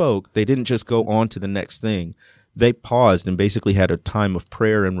spoke, they didn't just go on to the next thing. They paused and basically had a time of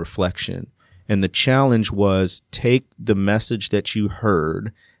prayer and reflection. And the challenge was take the message that you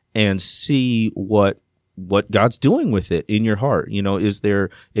heard and see what God's doing with it in your heart. Is there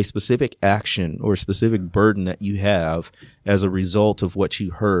a specific action or a specific burden that you have as a result of what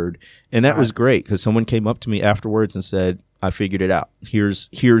you heard? And that was great because someone came up to me afterwards and said, I figured it out.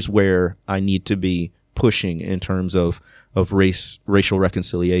 Here's where I need to be pushing in terms of racial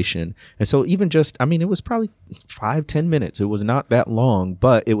reconciliation. And so even it was probably 5-10 minutes. It was not that long,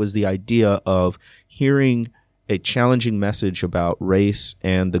 but it was the idea of hearing a challenging message about race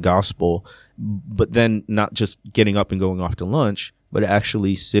and the gospel, but then not just getting up and going off to lunch, but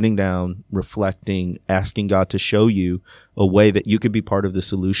actually sitting down, reflecting, asking God to show you a way that you could be part of the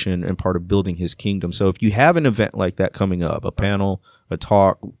solution and part of building his kingdom. So if you have an event like that coming up, a panel, a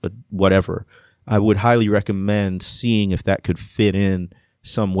talk, whatever, I would highly recommend seeing if that could fit in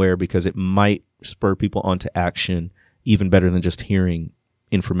somewhere because it might spur people onto action even better than just hearing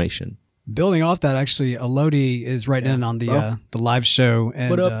information. Building off that, actually, Elodie is right in on the live show. And,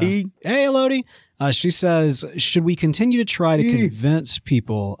 what up, E? Hey, Elodie. She says, should we continue to try to convince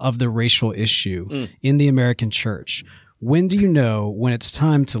people of the racial issue in the American church? When do you know when it's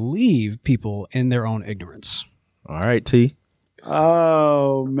time to leave people in their own ignorance? All right, T.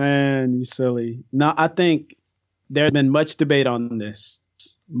 Oh, man, you silly. No, I think there's been much debate on this.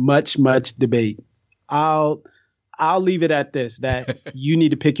 Much debate. I'll leave it at this, that you need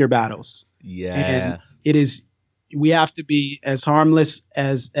to pick your battles. Yeah. And we have to be as harmless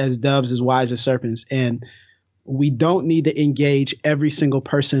as doves, as wise as serpents. And we don't need to engage every single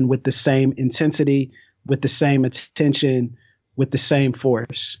person with the same intensity, with the same attention, with the same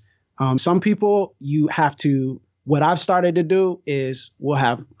force. Some people what I've started to do is we'll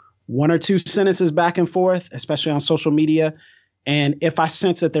have 1 or 2 sentences back and forth, especially on social media. And if I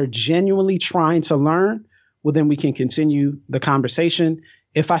sense that they're genuinely trying to learn, well, then we can continue the conversation.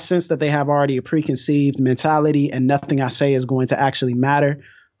 If I sense that they have already a preconceived mentality and nothing I say is going to actually matter,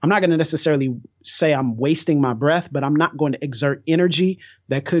 I'm not going to necessarily say I'm wasting my breath, but I'm not going to exert energy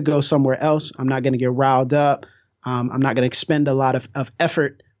that could go somewhere else. I'm not going to get riled up. I'm not going to expend a lot of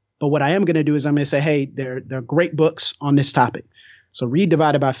effort. But what I am going to do is I'm going to say, hey, there are great books on this topic. So read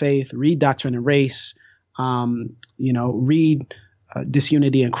Divided by Faith, read Doctrine and Race, read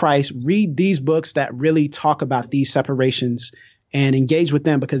Disunity in Christ, read these books that really talk about these separations and engage with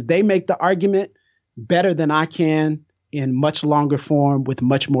them because they make the argument better than I can in much longer form with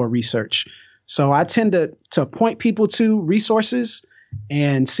much more research. So I tend to point people to resources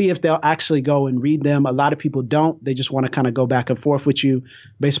and see if they'll actually go and read them. A lot of people don't. They just want to kind of go back and forth with you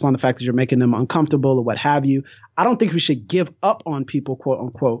based upon the fact that you're making them uncomfortable or what have you. I don't think we should give up on people, quote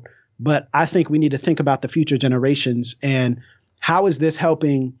unquote, but I think we need to think about the future generations and how is this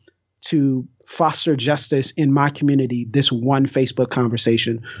helping to foster justice in my community, this one Facebook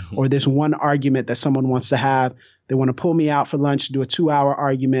conversation or this one argument that someone wants to have. They want to pull me out for lunch, do a 2-hour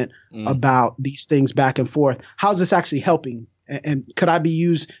argument about these things back and forth. How's this actually helping? And could I be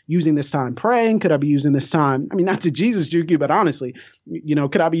using this time praying? Could I be using this time? I mean, not to Jesus juke you, but honestly,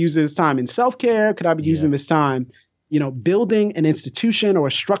 could I be using this time in self-care? Could I be using this time, building an institution or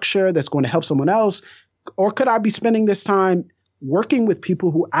a structure that's going to help someone else? Or could I be spending this time working with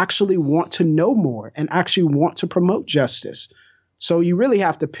people who actually want to know more and actually want to promote justice? So you really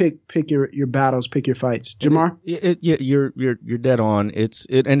have to pick your battles, pick your fights. Jamar? You're dead on. It's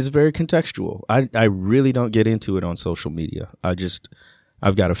very contextual. I really don't get into it on social media.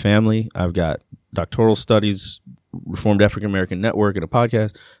 I've got a family. I've got doctoral studies, Reformed African American Network, and a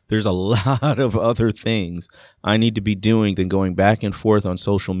podcast. There's a lot of other things I need to be doing than going back and forth on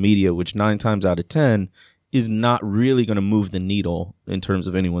social media, which 9 times out of 10 is not really going to move the needle in terms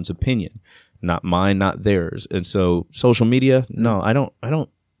of anyone's opinion. Not mine, not theirs. And so social media, no, I don't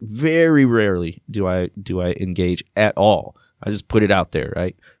very rarely do I engage at all. I just put it out there,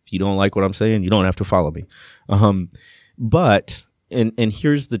 right? If you don't like what I'm saying, you don't have to follow me. But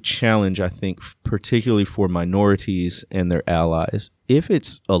here's the challenge, I think, particularly for minorities and their allies. If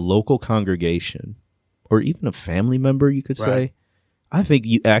it's a local congregation or even a family member, you could say, I think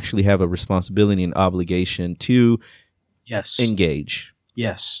you actually have a responsibility and obligation to engage.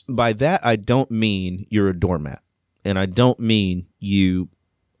 Yes. By that, I don't mean you're a doormat, and I don't mean you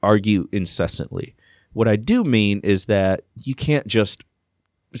argue incessantly, What I do mean is that you can't just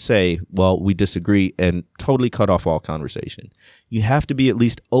say, well, we disagree and totally cut off all conversation. You have to be at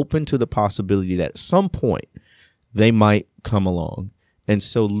least open to the possibility that at some point they might come along. And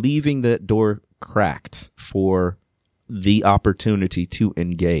so leaving that door cracked for the opportunity to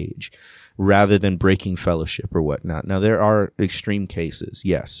engage rather than breaking fellowship or whatnot. Now, there are extreme cases,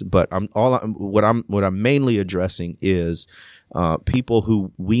 yes, but what I'm mainly addressing is people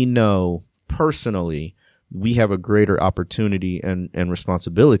who we know personally we have a greater opportunity and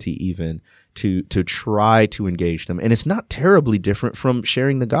responsibility even to try to engage them. And it's not terribly different from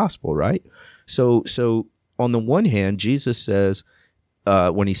sharing the gospel, right? So on the one hand, Jesus says,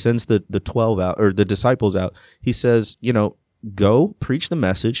 when he sends the 12 out or the disciples out, he says, go preach the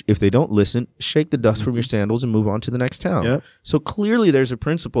message. If they don't listen, shake the dust from your sandals and move on to the next town. Yep. So clearly there's a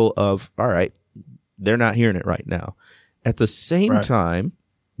principle of, all right, they're not hearing it right now. At the same time,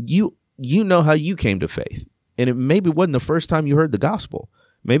 you know how you came to faith. And it maybe wasn't the first time you heard the gospel.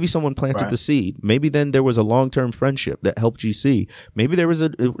 Maybe someone planted the seed. Maybe then there was a long-term friendship that helped you see. Maybe there was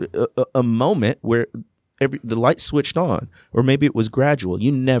a moment where the light switched on, or maybe it was gradual.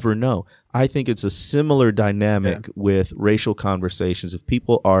 You never know. I think it's a similar dynamic with racial conversations. If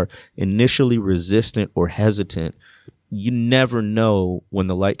people are initially resistant or hesitant, you never know when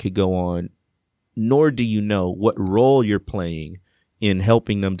the light could go on, nor do you know what role you're playing in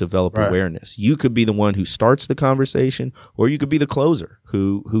helping them develop awareness. You could be the one who starts the conversation, or you could be the closer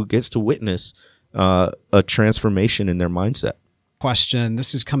who gets to witness a transformation in their mindset. Question.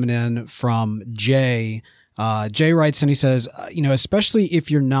 This is coming in from Jay. Jay writes and he says, especially if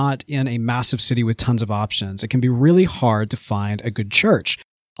you're not in a massive city with tons of options, it can be really hard to find a good church.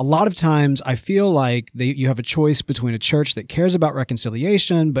 A lot of times I feel like you have a choice between a church that cares about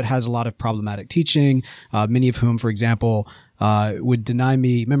reconciliation but has a lot of problematic teaching, many of whom, for example, would deny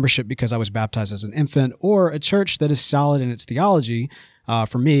me membership because I was baptized as an infant, or a church that is solid in its theology,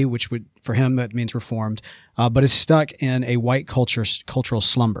 for me, for him, that means Reformed, but is stuck in a white cultural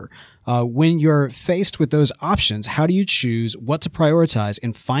slumber. When you're faced with those options, how do you choose what to prioritize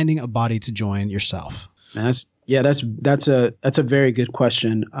in finding a body to join yourself? That's a very good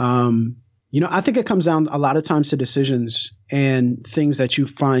question. I think it comes down a lot of times to decisions and things that you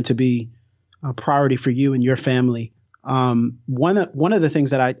find to be a priority for you and your family. One of the things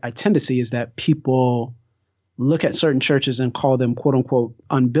that I tend to see is that people look at certain churches and call them quote unquote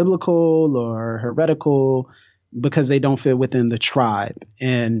unbiblical or heretical because they don't fit within the tribe.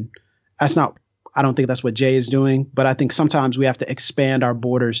 And I don't think that's what Jay is doing, but I think sometimes we have to expand our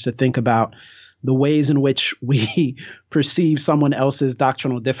borders to think about the ways in which we perceive someone else's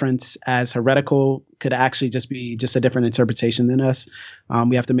doctrinal difference as heretical could actually just be a different interpretation than us.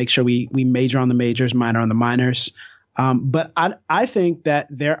 We have to make sure we major on the majors, minor on the minors. But I think that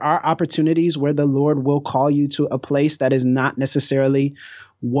there are opportunities where the Lord will call you to a place that is not necessarily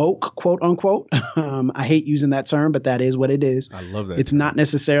woke, quote unquote. I hate using that term, but that is what it is. I love that. It's not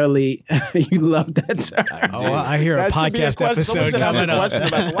necessarily, you love that term. I hear a podcast episode coming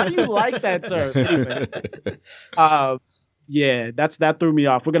up. Why do you like that term? Anyway, that threw me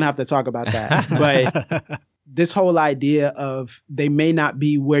off. We're going to have to talk about that. But this whole idea of they may not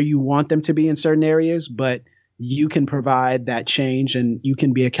be where you want them to be in certain areas, but you can provide that change and you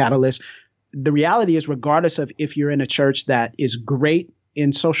can be a catalyst. The reality is, regardless of if you're in a church that is great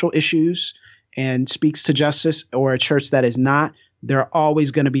in social issues and speaks to justice or a church that is not, there are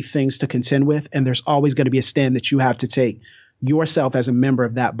always going to be things to contend with. And there's always going to be a stand that you have to take yourself as a member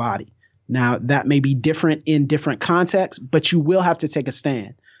of that body. Now, that may be different in different contexts, but you will have to take a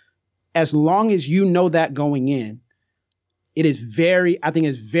stand. As long as you know that going in, I think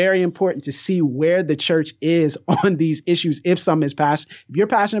it's very important to see where the church is on these issues. If you're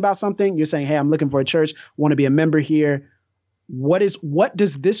passionate about something, you're saying, hey, I'm looking for a church, want to be a member here. What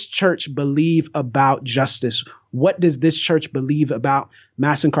does this church believe about justice? What does this church believe about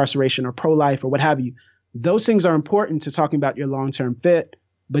mass incarceration or pro-life or what have you? Those things are important to talking about your long-term fit,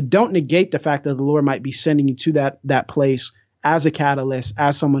 but don't negate the fact that the Lord might be sending you to that place as a catalyst,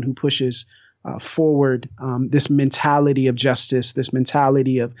 as someone who pushes forward this mentality of justice, this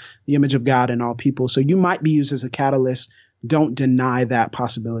mentality of the image of God in all people. So you might be used as a catalyst. Don't deny that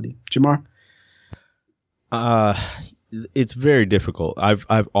possibility. Jamar? It's very difficult.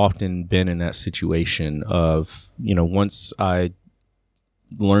 I've often been in that situation of, once I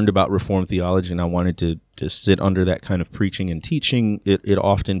learned about Reformed theology and I wanted to sit under that kind of preaching and teaching, it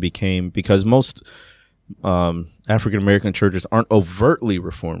often became, because most African-American churches aren't overtly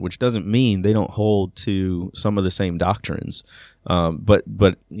Reformed, which doesn't mean they don't hold to some of the same doctrines. But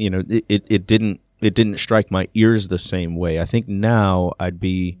it didn't strike my ears the same way. I think now I'd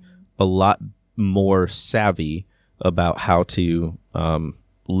be a lot more savvy about how to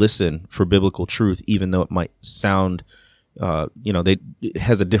listen for biblical truth, even though it might sound, it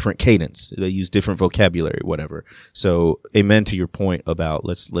has a different cadence. They use different vocabulary, whatever. So, amen to your point about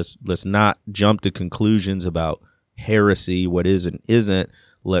let's not jump to conclusions about heresy, what is and isn't.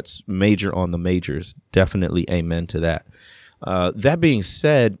 Let's major on the majors. Definitely amen to that. That being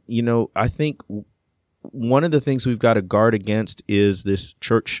said, I think one of the things we've got to guard against is this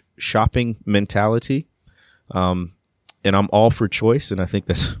church shopping mentality. And I'm all for choice, and I think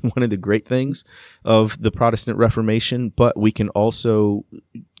that's one of the great things of the Protestant Reformation. But we can also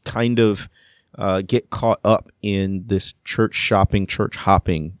kind of get caught up in this church shopping, church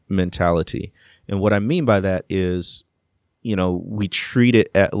hopping mentality. And what I mean by that is, we treat it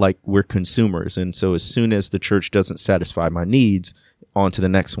like we're consumers. And so as soon as the church doesn't satisfy my needs, on to the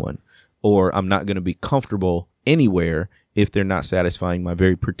next one. Or I'm not going to be comfortable anywhere if they're not satisfying my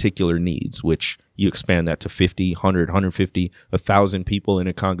very particular needs, which you expand that to 50, 100, 150, 1,000 people in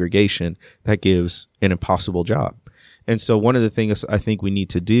a congregation, that gives an impossible job. And so one of the things I think we need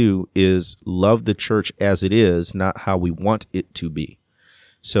to do is love the church as it is, not how we want it to be.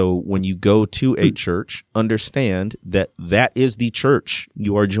 So when you go to a church, understand that that is the church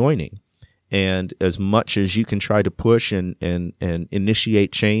you are joining. And as much as you can try to push and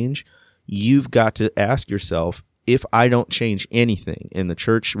initiate change, you've got to ask yourself, if I don't change anything and the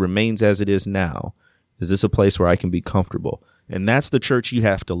church remains as it is now, is this a place where I can be comfortable? And that's the church you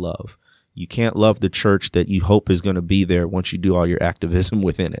have to love. You can't love the church that you hope is going to be there once you do all your activism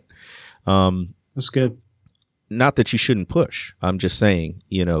within it. That's good. Not that you shouldn't push. I'm just saying,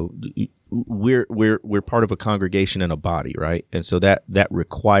 we're part of a congregation and a body, right? And so that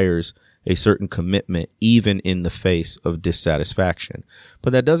requires a certain commitment, even in the face of dissatisfaction.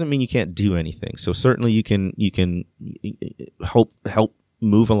 But that doesn't mean you can't do anything. So certainly you can help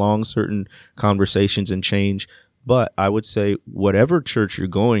move along certain conversations and change. But I would say whatever church you're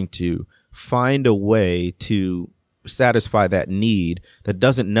going to, find a way to satisfy that need that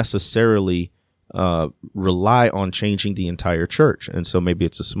doesn't necessarily rely on changing the entire church. And so maybe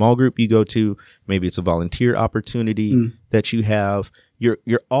it's a small group you go to, maybe it's a volunteer opportunity that you have.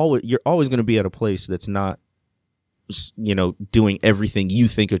 You're always going to be at a place that's not, doing everything you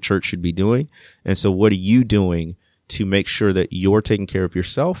think a church should be doing. And so what are you doing to make sure that you're taking care of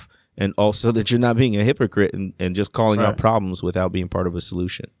yourself, and also that you're not being a hypocrite and just calling out problems without being part of a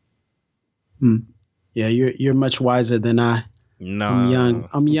solution? Yeah, you're much wiser than I. No,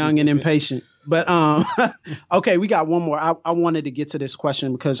 I'm young and impatient. But okay, we got one more. I wanted to get to this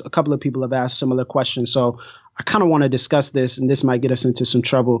question because a couple of people have asked similar questions. So I kind of want to discuss this, and this might get us into some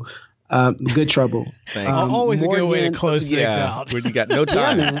trouble. Good trouble. Always Morgan, a good way to close things out. When you got no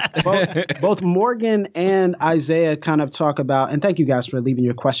time. Yeah, both Morgan and Isaiah kind of talk about, and thank you guys for leaving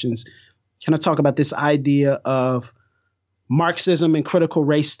your questions, kind of talk about this idea of Marxism and critical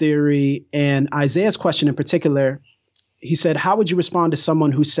race theory. And Isaiah's question in particular, he said, how would you respond to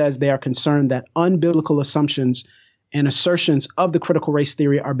someone who says they are concerned that unbiblical assumptions and assertions of the critical race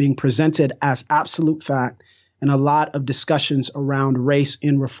theory are being presented as absolute fact and a lot of discussions around race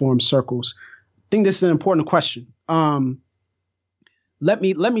in reform circles? I think this is an important question. Let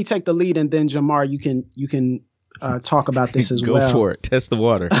me take the lead, and then Jamar, you can talk about this as well. Go for it. Test the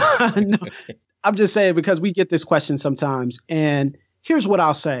water. No, I'm just saying because we get this question sometimes, and here's what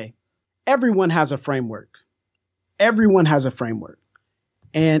I'll say. Everyone has a framework. Everyone has a framework,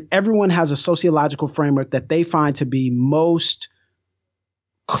 and everyone has a sociological framework that they find to be most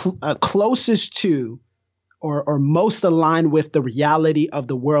closest to or most aligned with the reality of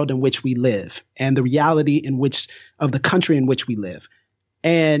the world in which we live and the reality of the country in which we live.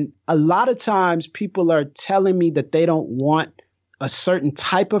 And a lot of times people are telling me that they don't want a certain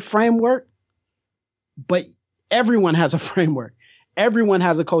type of framework, but everyone has a framework. Everyone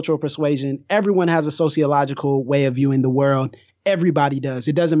has a cultural persuasion. Everyone has a sociological way of viewing the world. Everybody does.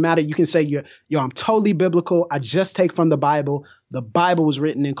 It doesn't matter. You can say, I'm totally biblical. I just take from the Bible. The Bible was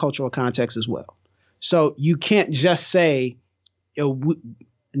written in cultural context as well. So you can't just say,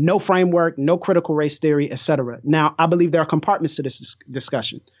 no framework, no critical race theory, etc. Now, I believe there are compartments to this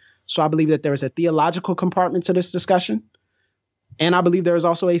discussion. So I believe that there is a theological compartment to this discussion. And I believe there is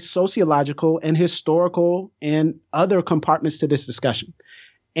also a sociological and historical and other compartments to this discussion.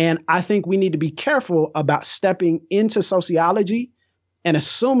 And I think we need to be careful about stepping into sociology and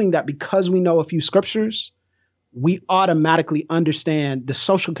assuming that because we know a few scriptures, we automatically understand the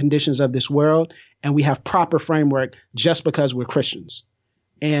social conditions of this world and we have proper framework just because we're Christians.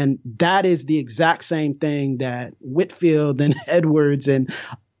 And that is the exact same thing that Whitefield and Edwards and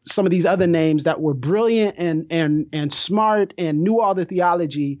some of these other names that were brilliant and smart and knew all the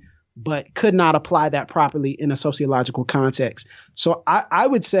theology but could not apply that properly in a sociological context. So I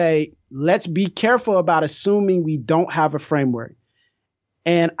would say, let's be careful about assuming we don't have a framework.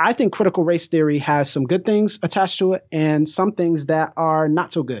 And I think critical race theory has some good things attached to it and some things that are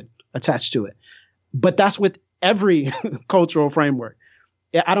not so good attached to it. But that's with every cultural framework.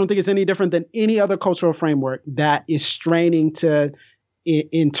 I don't think it's any different than any other cultural framework that is straining to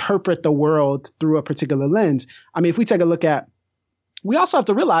interpret the world through a particular lens. I mean, if we take a look at, we also have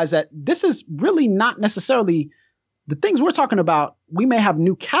to realize that this is really not necessarily the things we're talking about. We may have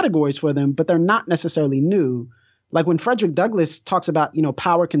new categories for them, but they're not necessarily new. Like when Frederick Douglass talks about,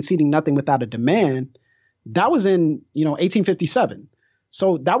 power conceding nothing without a demand, that was in, 1857.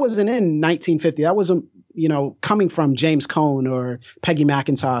 So that wasn't in 1950. That wasn't, coming from James Cone or Peggy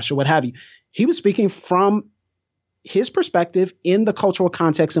McIntosh or what have you. He was speaking from his perspective in the cultural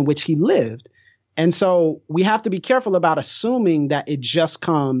context in which he lived. And so we have to be careful about assuming that it just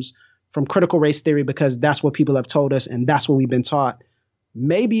comes from critical race theory because that's what people have told us and that's what we've been taught.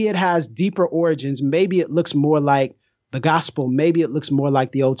 Maybe it has deeper origins. Maybe it looks more like the gospel. Maybe it looks more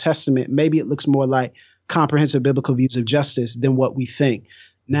like the Old Testament. Maybe it looks more like comprehensive biblical views of justice than what we think.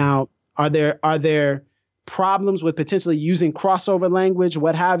 Now, are there problems with potentially using crossover language,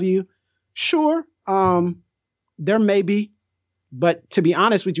 what have you? Sure. There may be. But to be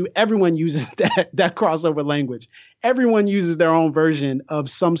honest with you, everyone uses that crossover language. Everyone uses their own version of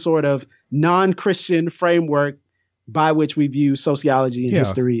some sort of non-Christian framework by which we view sociology and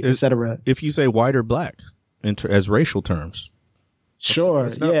history, etc. If you say white or black as racial terms. Sure.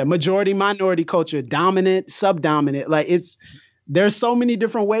 Majority, minority culture, dominant, subdominant. Like there's so many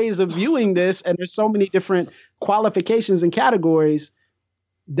different ways of viewing this, and there's so many different qualifications and categories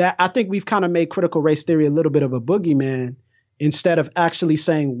that I think we've kind of made critical race theory a little bit of a boogeyman, instead of actually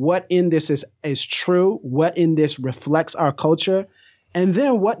saying what in this is true, what in this reflects our culture, and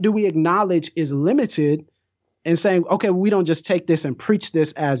then what do we acknowledge is limited, and saying, okay, we don't just take this and preach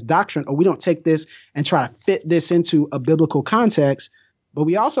this as doctrine, or we don't take this and try to fit this into a biblical context, but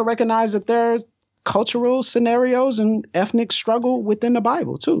we also recognize that there's cultural scenarios and ethnic struggle within the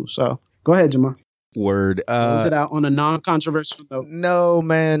Bible too. So go ahead, Jamal. Word. Close it out on a non-controversial note. No,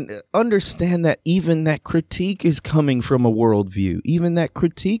 man. Understand that even that critique is coming from a worldview. Even that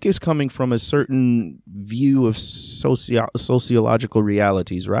critique is coming from a certain view of sociological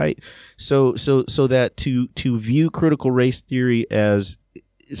realities, right? So that to view critical race theory as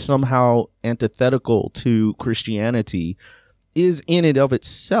somehow antithetical to Christianity is in and of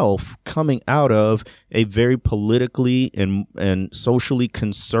itself coming out of a very politically and socially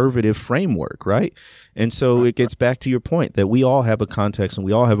conservative framework, right? And so it gets back to your point that we all have a context and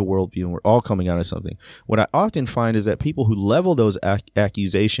we all have a worldview and we're all coming out of something. What I often find is that people who level those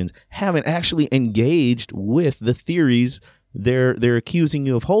accusations haven't actually engaged with the theories they're accusing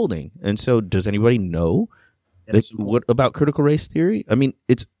you of holding. And so does anybody know what about critical race theory? I mean,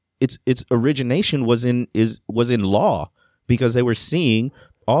 its origination was in law, because they were seeing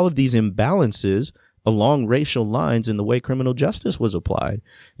all of these imbalances along racial lines in the way criminal justice was applied.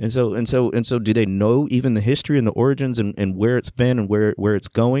 And so do they know even the history and the origins and where it's been and where it's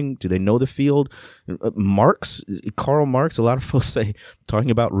going? Do they know the field? Karl Marx, a lot of folks say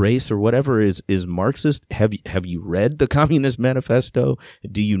talking about race or whatever is Marxist. Have you read the Communist Manifesto?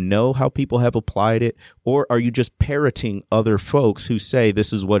 Do you know how people have applied it? Or are you just parroting other folks who say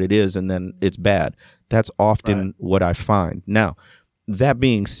this is what it is and then it's bad? That's often what I find. Now, that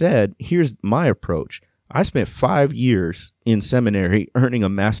being said, here's my approach. I spent 5 years in seminary earning a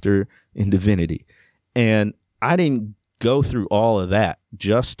master in divinity, and I didn't go through all of that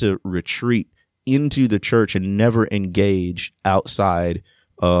just to retreat into the church and never engage outside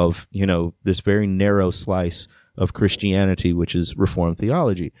of, this very narrow slice of Christianity, which is Reformed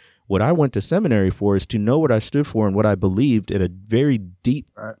theology. What I went to seminary for is to know what I stood for and what I believed at a very deep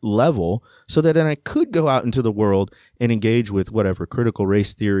level, so that then I could go out into the world and engage with whatever critical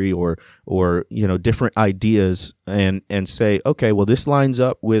race theory or different ideas and say, okay, well, this lines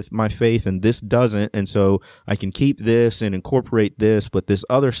up with my faith and this doesn't. And so I can keep this and incorporate this, but this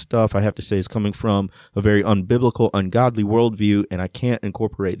other stuff I have to say is coming from a very unbiblical, ungodly worldview, and I can't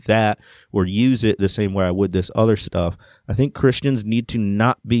incorporate that or use it the same way I would this other stuff. I think Christians need to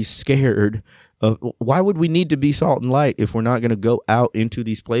not be scared of, why would we need to be salt and light if we're not going to go out into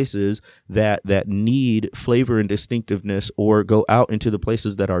these places that need flavor and distinctiveness, or go out into the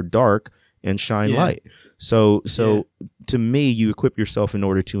places that are dark and shine light? So to me, you equip yourself in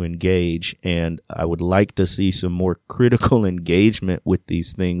order to engage, and I would like to see some more critical engagement with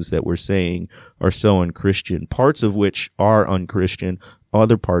these things that we're saying are so unchristian, parts of which are unchristian,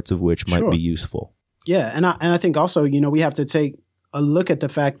 other parts of which might be useful. Yeah, and I think also, we have to take a look at the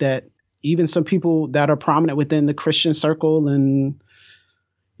fact that even some people that are prominent within the Christian circle and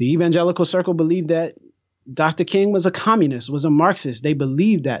the evangelical circle believe that Dr. King was a communist, was a Marxist. They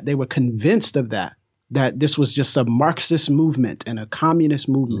believed that. They were convinced of that this was just a Marxist movement and a communist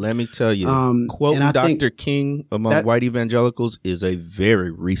movement. Let me tell you, quoting Dr. King among white evangelicals is a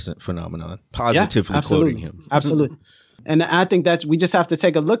very recent phenomenon, positively quoting him. Absolutely. And I think that we just have to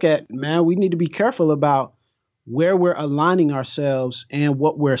take a look at, man, we need to be careful about where we're aligning ourselves and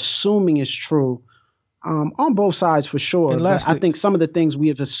what we're assuming is true on both sides for sure. And lastly, I think some of the things we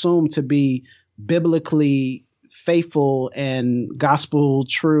have assumed to be biblically faithful and gospel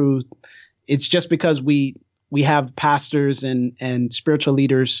truth, it's just because we have pastors and spiritual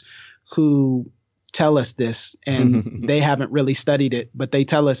leaders who tell us this and they haven't really studied it, but they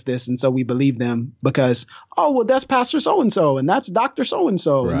tell us this. And so we believe them because, oh, well, that's Pastor so-and-so and that's Dr.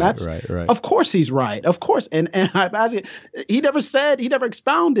 so-and-so. Right, and that's, right. Of course he's right. Of course. And I asked you, he never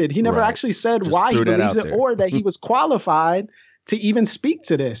expounded. He never actually said just why he believes it there. or that he was qualified to even speak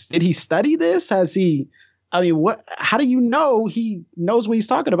to this. Did he study this? Has he? I mean, how do you know he knows what he's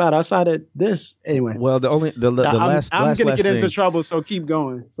talking about outside of this? Anyway. Well, the last I'm going to get into thing. trouble, so keep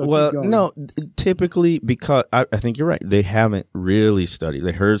going. No, typically because I think you're right. They haven't really studied.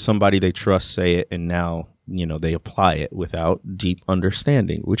 They heard somebody they trust say it, and now, they apply it without deep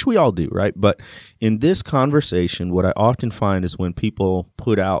understanding, which we all do, right? But in this conversation, what I often find is when people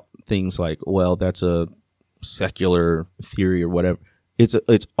put out things like, well, that's a secular theory or whatever, it's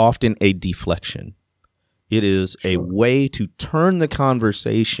often a deflection. It is a way to turn the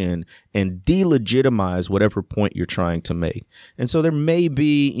conversation and delegitimize whatever point you're trying to make. And so there may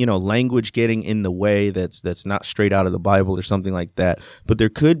be, language getting in the way that's not straight out of the Bible or something like that. But there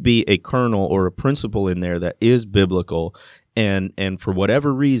could be a kernel or a principle in there that is biblical. And for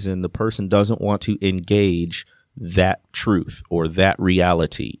whatever reason, the person doesn't want to engage that truth or that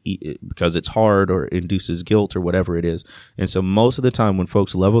reality because it's hard or induces guilt or whatever it is. And so most of the time when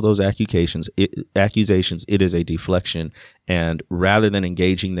folks level those accusations, it is a deflection. And rather than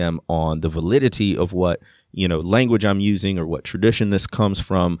engaging them on the validity of what, language I'm using or what tradition this comes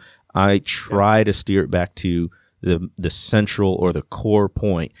from, I try to steer it back to the central or the core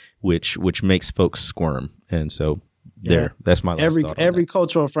point, which makes folks squirm. And so that's my last thought on every that.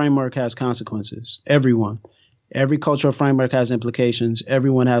 Cultural framework has consequences. Every cultural framework has implications.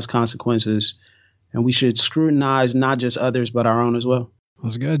 Everyone has consequences. And we should scrutinize not just others, but our own as well.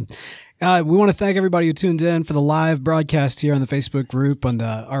 That's good. We want to thank everybody who tuned in for the live broadcast here on the Facebook group. I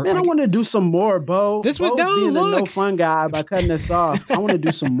want to do some more, Bo. This was no fun guy by cutting us off. I want to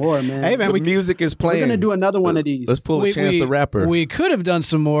do some more, man. Hey, man, the music is playing. We're going to do another one of these. Let's pull a Chance the Rapper. We could have done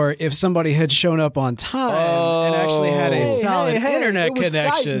some more if somebody had shown up on time and actually had a solid internet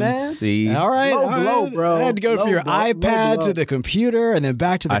connection. Skype, See? All right. Low, bro. I had to go from your iPad to the computer and then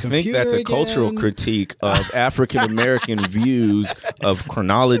back to the computer. I think that's a cultural critique of African American views of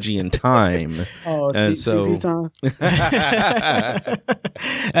chronology and time. And so that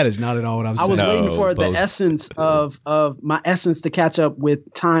is not at all what I'm saying. I was waiting for the essence of my essence to catch up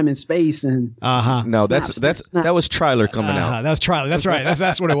with time and space and no, that was Tryler coming out. That was Tryler. That's right.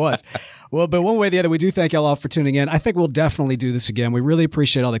 That's what it was. Well, but one way or the other, we do thank y'all all for tuning in. I think we'll definitely do this again. We really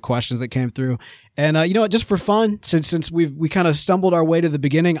appreciate all the questions that came through. And you know what? Just for fun, since we kind of stumbled our way to the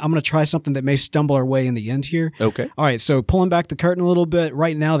beginning, I'm going to try something that may stumble our way in the end here. Okay. All right. So pulling back the curtain a little bit.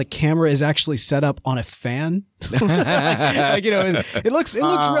 Right now, the camera is actually set up on a fan. It looks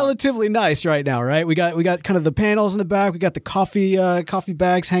relatively nice right now, right? We got kind of the panels in the back. We got the coffee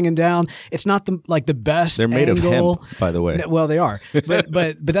bags hanging down. It's not the best. They're made angle. of hemp, by the way. Well, they are, but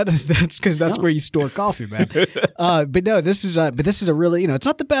that's because that's where you store coffee, man. But no, this is a really, it's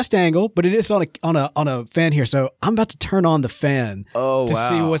not the best angle, but it is on a fan here. So I'm about to turn on the fan to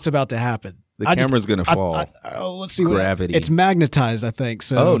see what's about to happen. The camera's going to fall. Let's see. Gravity. It's magnetized, I think.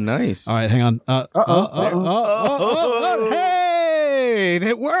 So. Oh, nice. All right, hang on. Hey,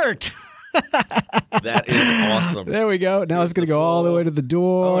 it worked. That is awesome. There we go. Now it's going to go all the way to the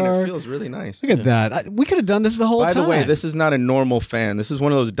door. Oh, and it feels really nice. Look at that. We could have done this the whole time. By the way, this is not a normal fan. This is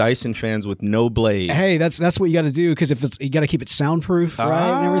one of those Dyson fans with no blade. Hey, that's what you got to do because you got to keep it soundproof, right,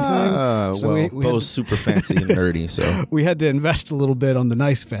 and everything. So we both super fancy and nerdy, so we had to invest a little bit on the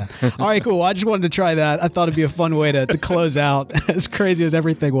nice fan. All right, cool. I just wanted to try that. I thought it'd be a fun way to close out, as crazy as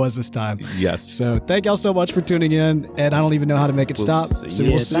everything was this time. Yes. So thank y'all so much for tuning in, and I don't even know how to make it stop. So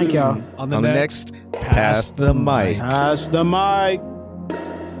we'll see thank y'all on the next. Pass the mic. Pass the mic.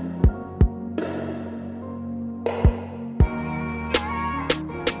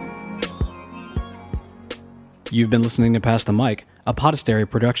 You've been listening to Pass the Mic, a Podastery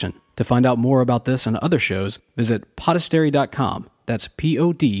production. To find out more about this and other shows, visit podastery.com. That's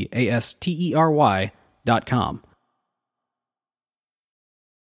PODASTERY.com.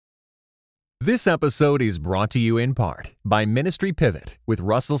 This episode is brought to you in part by Ministry Pivot with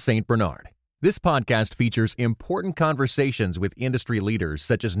Russell St. Bernard. This podcast features important conversations with industry leaders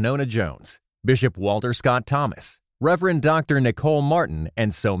such as Nona Jones, Bishop Walter Scott Thomas, Reverend Dr. Nicole Martin,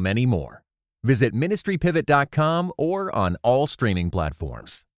 and so many more. Visit ministrypivot.com or on all streaming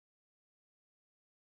platforms.